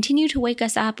or continue to wake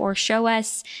us up or show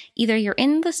us either you're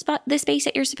in the space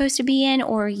that you're supposed to be in,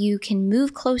 or you can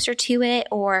move closer to it,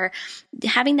 or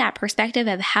having that perspective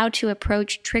of how to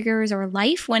approach triggers or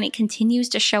life when it continues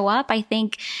to show up. I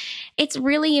think it's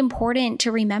really important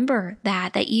to remember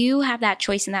that you have that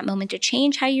choice in that moment to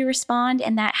change how you respond,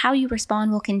 and that how you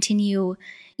respond will continue,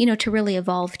 to really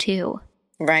evolve too.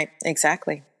 Right.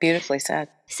 Exactly. Beautifully said.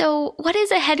 So what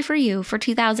is ahead for you for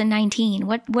 2019?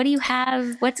 What do you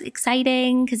have? What's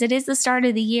exciting? Because it is the start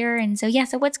of the year. And so,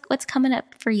 so what's coming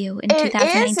up for you in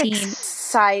 2019? It is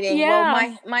exciting. Yeah.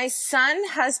 Well, my son,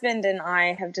 husband, and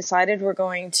I have decided we're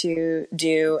going to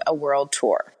do a world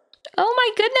tour. Oh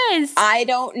my goodness. I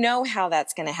don't know how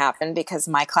that's going to happen because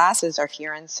my classes are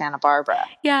here in Santa Barbara.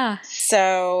 Yeah.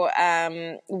 So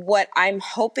what I'm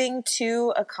hoping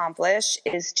to accomplish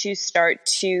is to start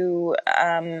to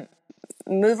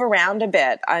move around a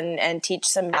bit and teach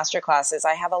some master classes.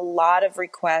 I have a lot of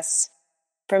requests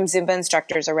Zumba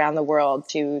instructors around the world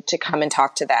to come and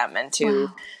talk to them and to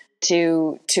Wow.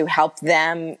 to help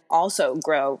them also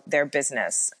grow their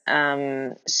business.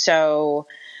 So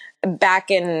back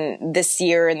in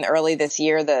early this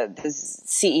year, the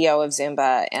CEO of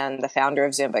Zumba and the founder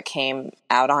of Zumba came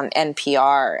out on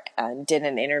NPR and did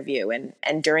an interview.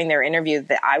 And during their interview,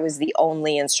 I was the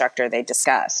only instructor they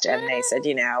discussed. And they said,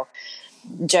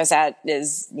 Josette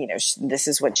is, this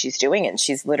is what she's doing. And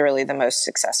she's literally the most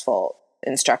successful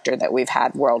instructor that we've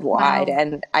had worldwide. Wow.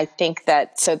 And I think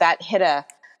that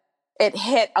it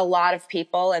hit a lot of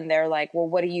people, and they're like, well,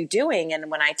 what are you doing? And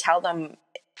when I tell them,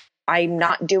 I'm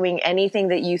not doing anything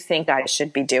that you think I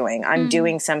should be doing. I'm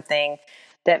doing something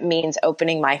that means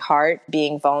opening my heart,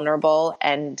 being vulnerable,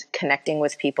 and connecting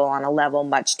with people on a level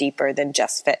much deeper than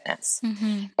just fitness.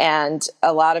 Mm-hmm. And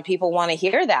a lot of people want to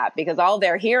hear that, because all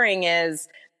they're hearing is,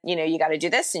 you got to do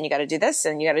this and you got to do this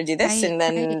and you got to do this.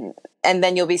 Right, and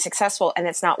then you'll be successful, and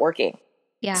it's not working.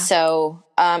 Yeah. So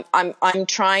I'm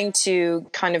trying to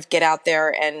kind of get out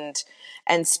there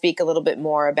and speak a little bit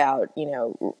more about,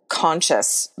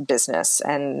 conscious business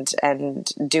and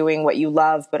doing what you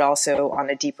love, but also on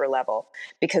a deeper level.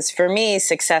 Because for me,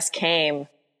 success came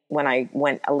when I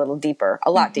went a lot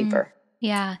deeper.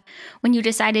 Yeah. When you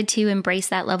decided to embrace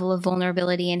that level of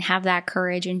vulnerability and have that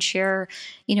courage and share,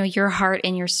 your heart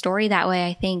and your story that way,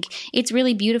 I think it's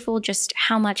really beautiful just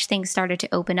how much things started to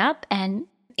open up. And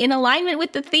in alignment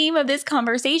with the theme of this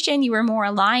conversation, you were more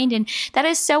aligned. And that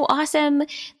is so awesome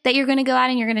that you're going to go out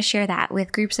and you're going to share that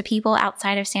with groups of people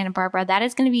outside of Santa Barbara. That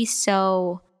is going to be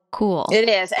so cool. It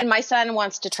is. And my son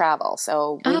wants to travel.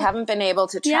 So we haven't been able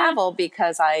to travel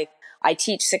because I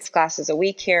teach 6 classes a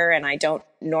week here, and I don't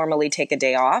normally take a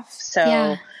day off.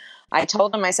 So I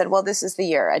told him, I said, well, this is the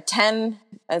year. At 10,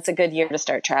 it's a good year to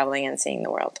start traveling and seeing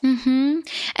the world. Mm-hmm.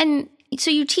 And so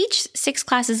you teach 6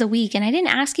 classes a week, and I didn't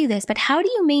ask you this, but how do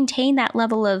you maintain that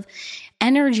level of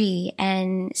energy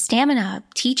and stamina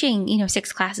teaching,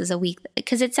 6 classes a week?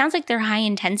 Because it sounds like they're high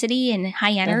intensity and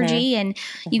high energy, and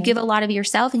you give a lot of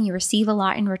yourself and you receive a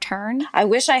lot in return. I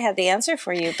wish I had the answer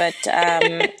for you, but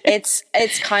it's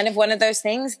kind of one of those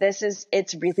things.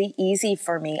 It's really easy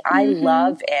for me. I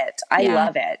love it. I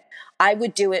love it. I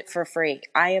would do it for free.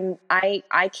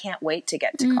 I can't wait to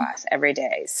get to class every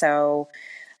day. So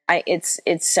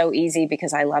it's so easy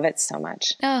because I love it so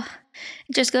much. Oh,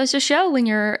 it just goes to show when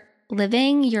you're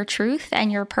living your truth and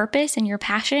your purpose and your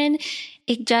passion,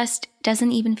 it just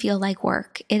doesn't even feel like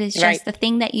work. It is just the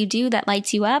thing that you do that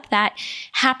lights you up, that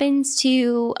happens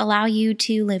to allow you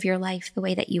to live your life the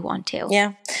way that you want to.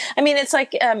 Yeah. I mean, it's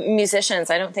like musicians.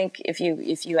 I don't think if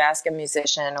you ask a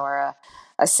musician or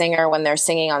a singer when they're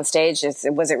singing on stage,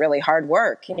 was it really hard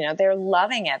work? They're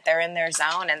loving it. They're in their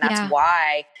zone. And that's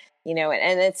why,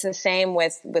 and it's the same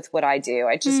with what I do.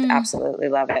 I just absolutely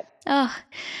love it. Oh,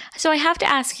 so I have to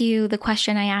ask you the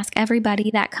question I ask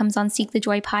everybody that comes on Seek the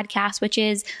Joy podcast, which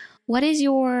is, what is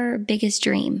your biggest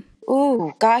dream?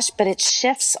 Ooh, gosh, but it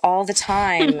shifts all the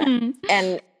time.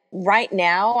 And right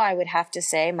now, I would have to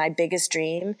say my biggest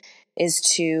dream is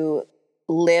to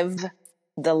live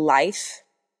the life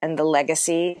and the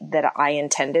legacy that I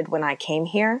intended when I came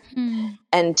here,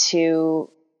 and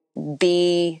to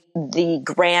be the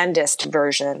grandest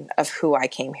version of who I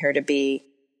came here to be,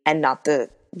 and not the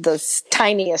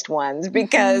tiniest ones,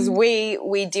 because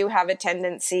we do have a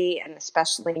tendency, and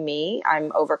especially me,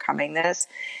 I'm overcoming this,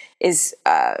 is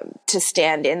to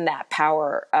stand in that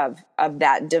power of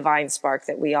that divine spark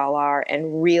that we all are,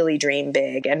 and really dream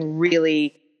big and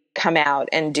really come out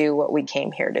and do what we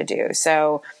came here to do.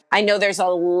 So I know there's a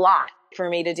lot for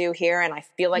me to do here, and I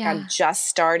feel like I'm just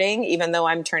starting, even though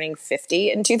I'm turning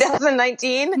 50 in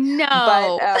 2019. No.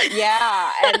 But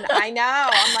and I know.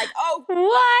 I'm like, oh,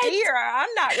 what? dear,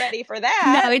 I'm not ready for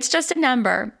that. No, it's just a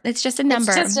number. It's just a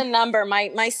number. It's just a number.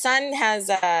 My son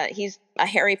has he's a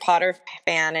Harry Potter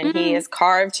fan, and he has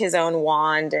carved his own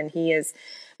wand, and he has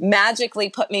magically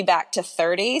put me back to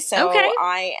 30. So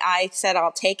I said,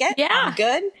 I'll take it. Yeah. I'm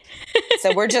good.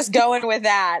 So we're just going with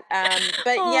that.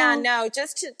 But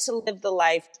just to live the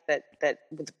life the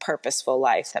purposeful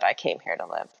life that I came here to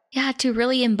live. Yeah, to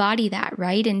really embody that,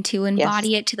 right? And to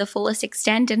embody it to the fullest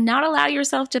extent, and not allow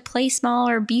yourself to play small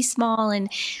or be small. And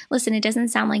listen, it doesn't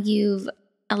sound like you've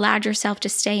allowed yourself to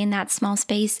stay in that small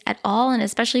space at all. And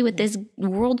especially with this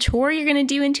world tour you're going to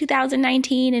do in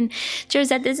 2019. And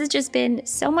Josette, this has just been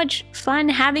so much fun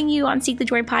having you on Seek the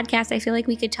Joy podcast. I feel like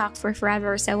we could talk for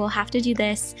forever, so we'll have to do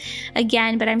this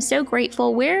again. But I'm so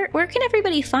grateful. Where can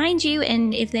everybody find you?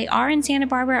 And if they are in Santa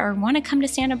Barbara or want to come to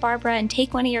Santa Barbara and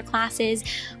take one of your classes,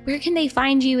 where can they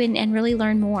find you and really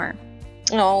learn more?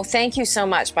 Oh, thank you so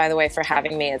much, by the way, for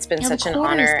having me. It's been such an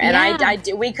honor.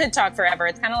 And we could talk forever.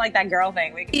 It's kind of like that girl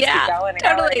thing. We could just keep going and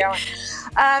going and going.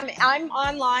 I'm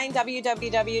online,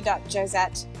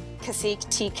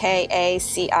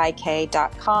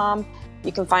 www.josettecacique.com.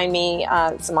 You can find me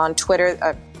I'm on Twitter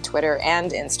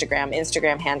and Instagram.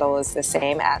 Instagram handle is the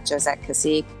same,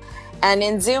 @JosetteCacique. And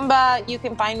in Zumba, you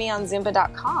can find me on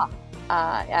Zumba.com.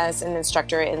 As an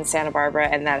instructor in Santa Barbara,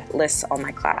 and that lists all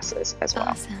my classes as well.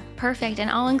 Awesome. Perfect.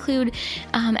 And I'll include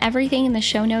everything in the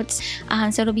show notes,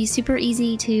 so it'll be super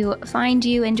easy to find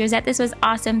you. And Josette, this was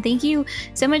awesome. Thank you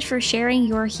so much for sharing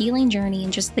your healing journey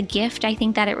and just the gift I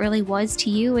think that it really was to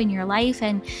you in your life,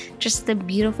 and just the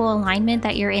beautiful alignment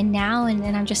that you're in now.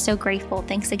 And I'm just so grateful.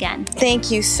 Thanks again.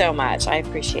 Thank you so much. I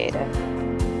appreciate it.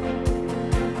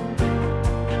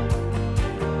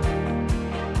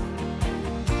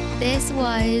 This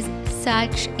was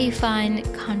such a fun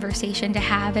conversation to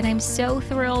have, and I'm so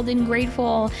thrilled and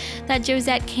grateful that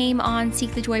Josette came on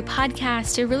Seek the Joy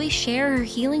podcast to really share her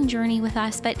healing journey with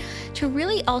us, but to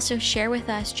really also share with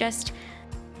us just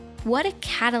what a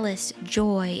catalyst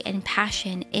joy and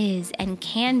passion is and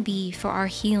can be for our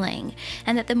healing.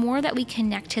 And that the more that we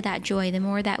connect to that joy, the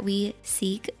more that we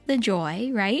seek the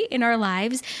joy, right, in our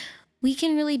lives, we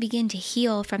can really begin to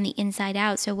heal from the inside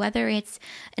out. So whether it's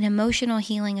an emotional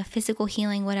healing, a physical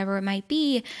healing, whatever it might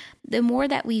be, the more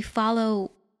that we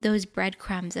follow those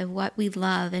breadcrumbs of what we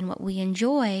love and what we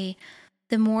enjoy,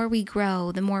 the more we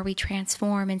grow, the more we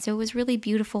transform. And so it was really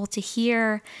beautiful to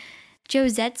hear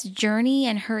Josette's journey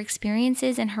and her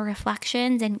experiences and her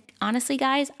reflections. And honestly,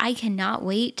 guys, I cannot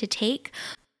wait to take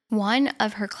one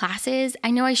of her classes. I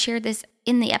know I shared this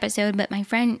in the episode, but my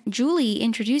friend Julie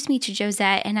introduced me to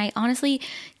Josette, and I honestly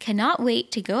cannot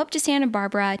wait to go up to Santa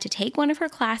Barbara to take one of her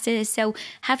classes. So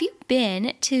have you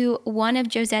been to one of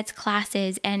Josette's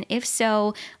classes? And if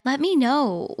so, let me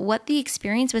know what the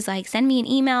experience was like. Send me an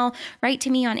email, write to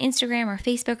me on Instagram or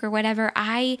Facebook or whatever.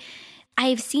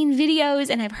 I've seen videos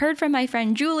and I've heard from my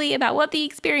friend Julie about what the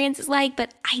experience is like,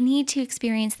 but I need to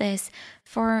experience this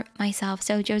for myself.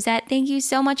 So Josette, thank you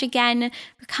so much again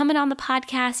for coming on the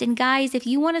podcast. And guys, if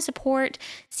you want to support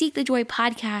Seek the Joy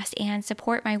podcast and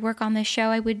support my work on this show,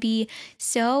 I would be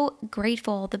so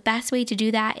grateful. The best way to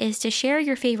do that is to share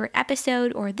your favorite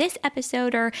episode or this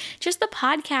episode or just the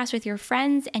podcast with your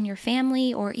friends and your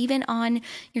family, or even on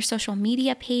your social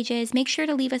media pages. Make sure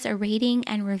to leave us a rating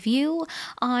and review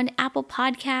on Apple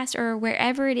Podcasts or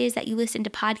wherever it is that you listen to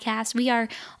podcasts. We are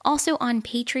also on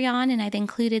Patreon, and I've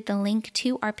included the link to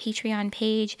our Patreon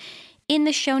page in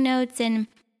the show notes. And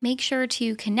make sure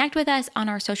to connect with us on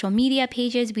our social media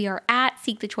pages. We are at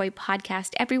Seek the Joy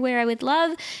podcast everywhere. I would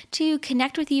love to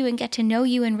connect with you and get to know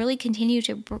you and really continue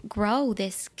to grow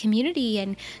this community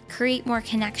and create more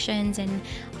connections. And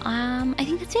I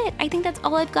think that's it. I think that's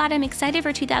all I've got. I'm excited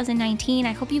for 2019.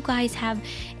 I hope you guys have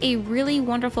a really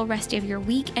wonderful rest of your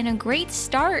week and a great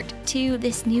start to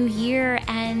this new year.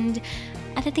 And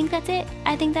I think that's it.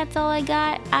 I think that's all I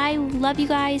got. I love you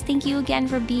guys. Thank you again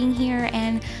for being here.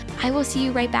 And I will see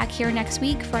you right back here next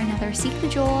week for another Seek the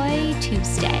Joy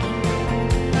Tuesday.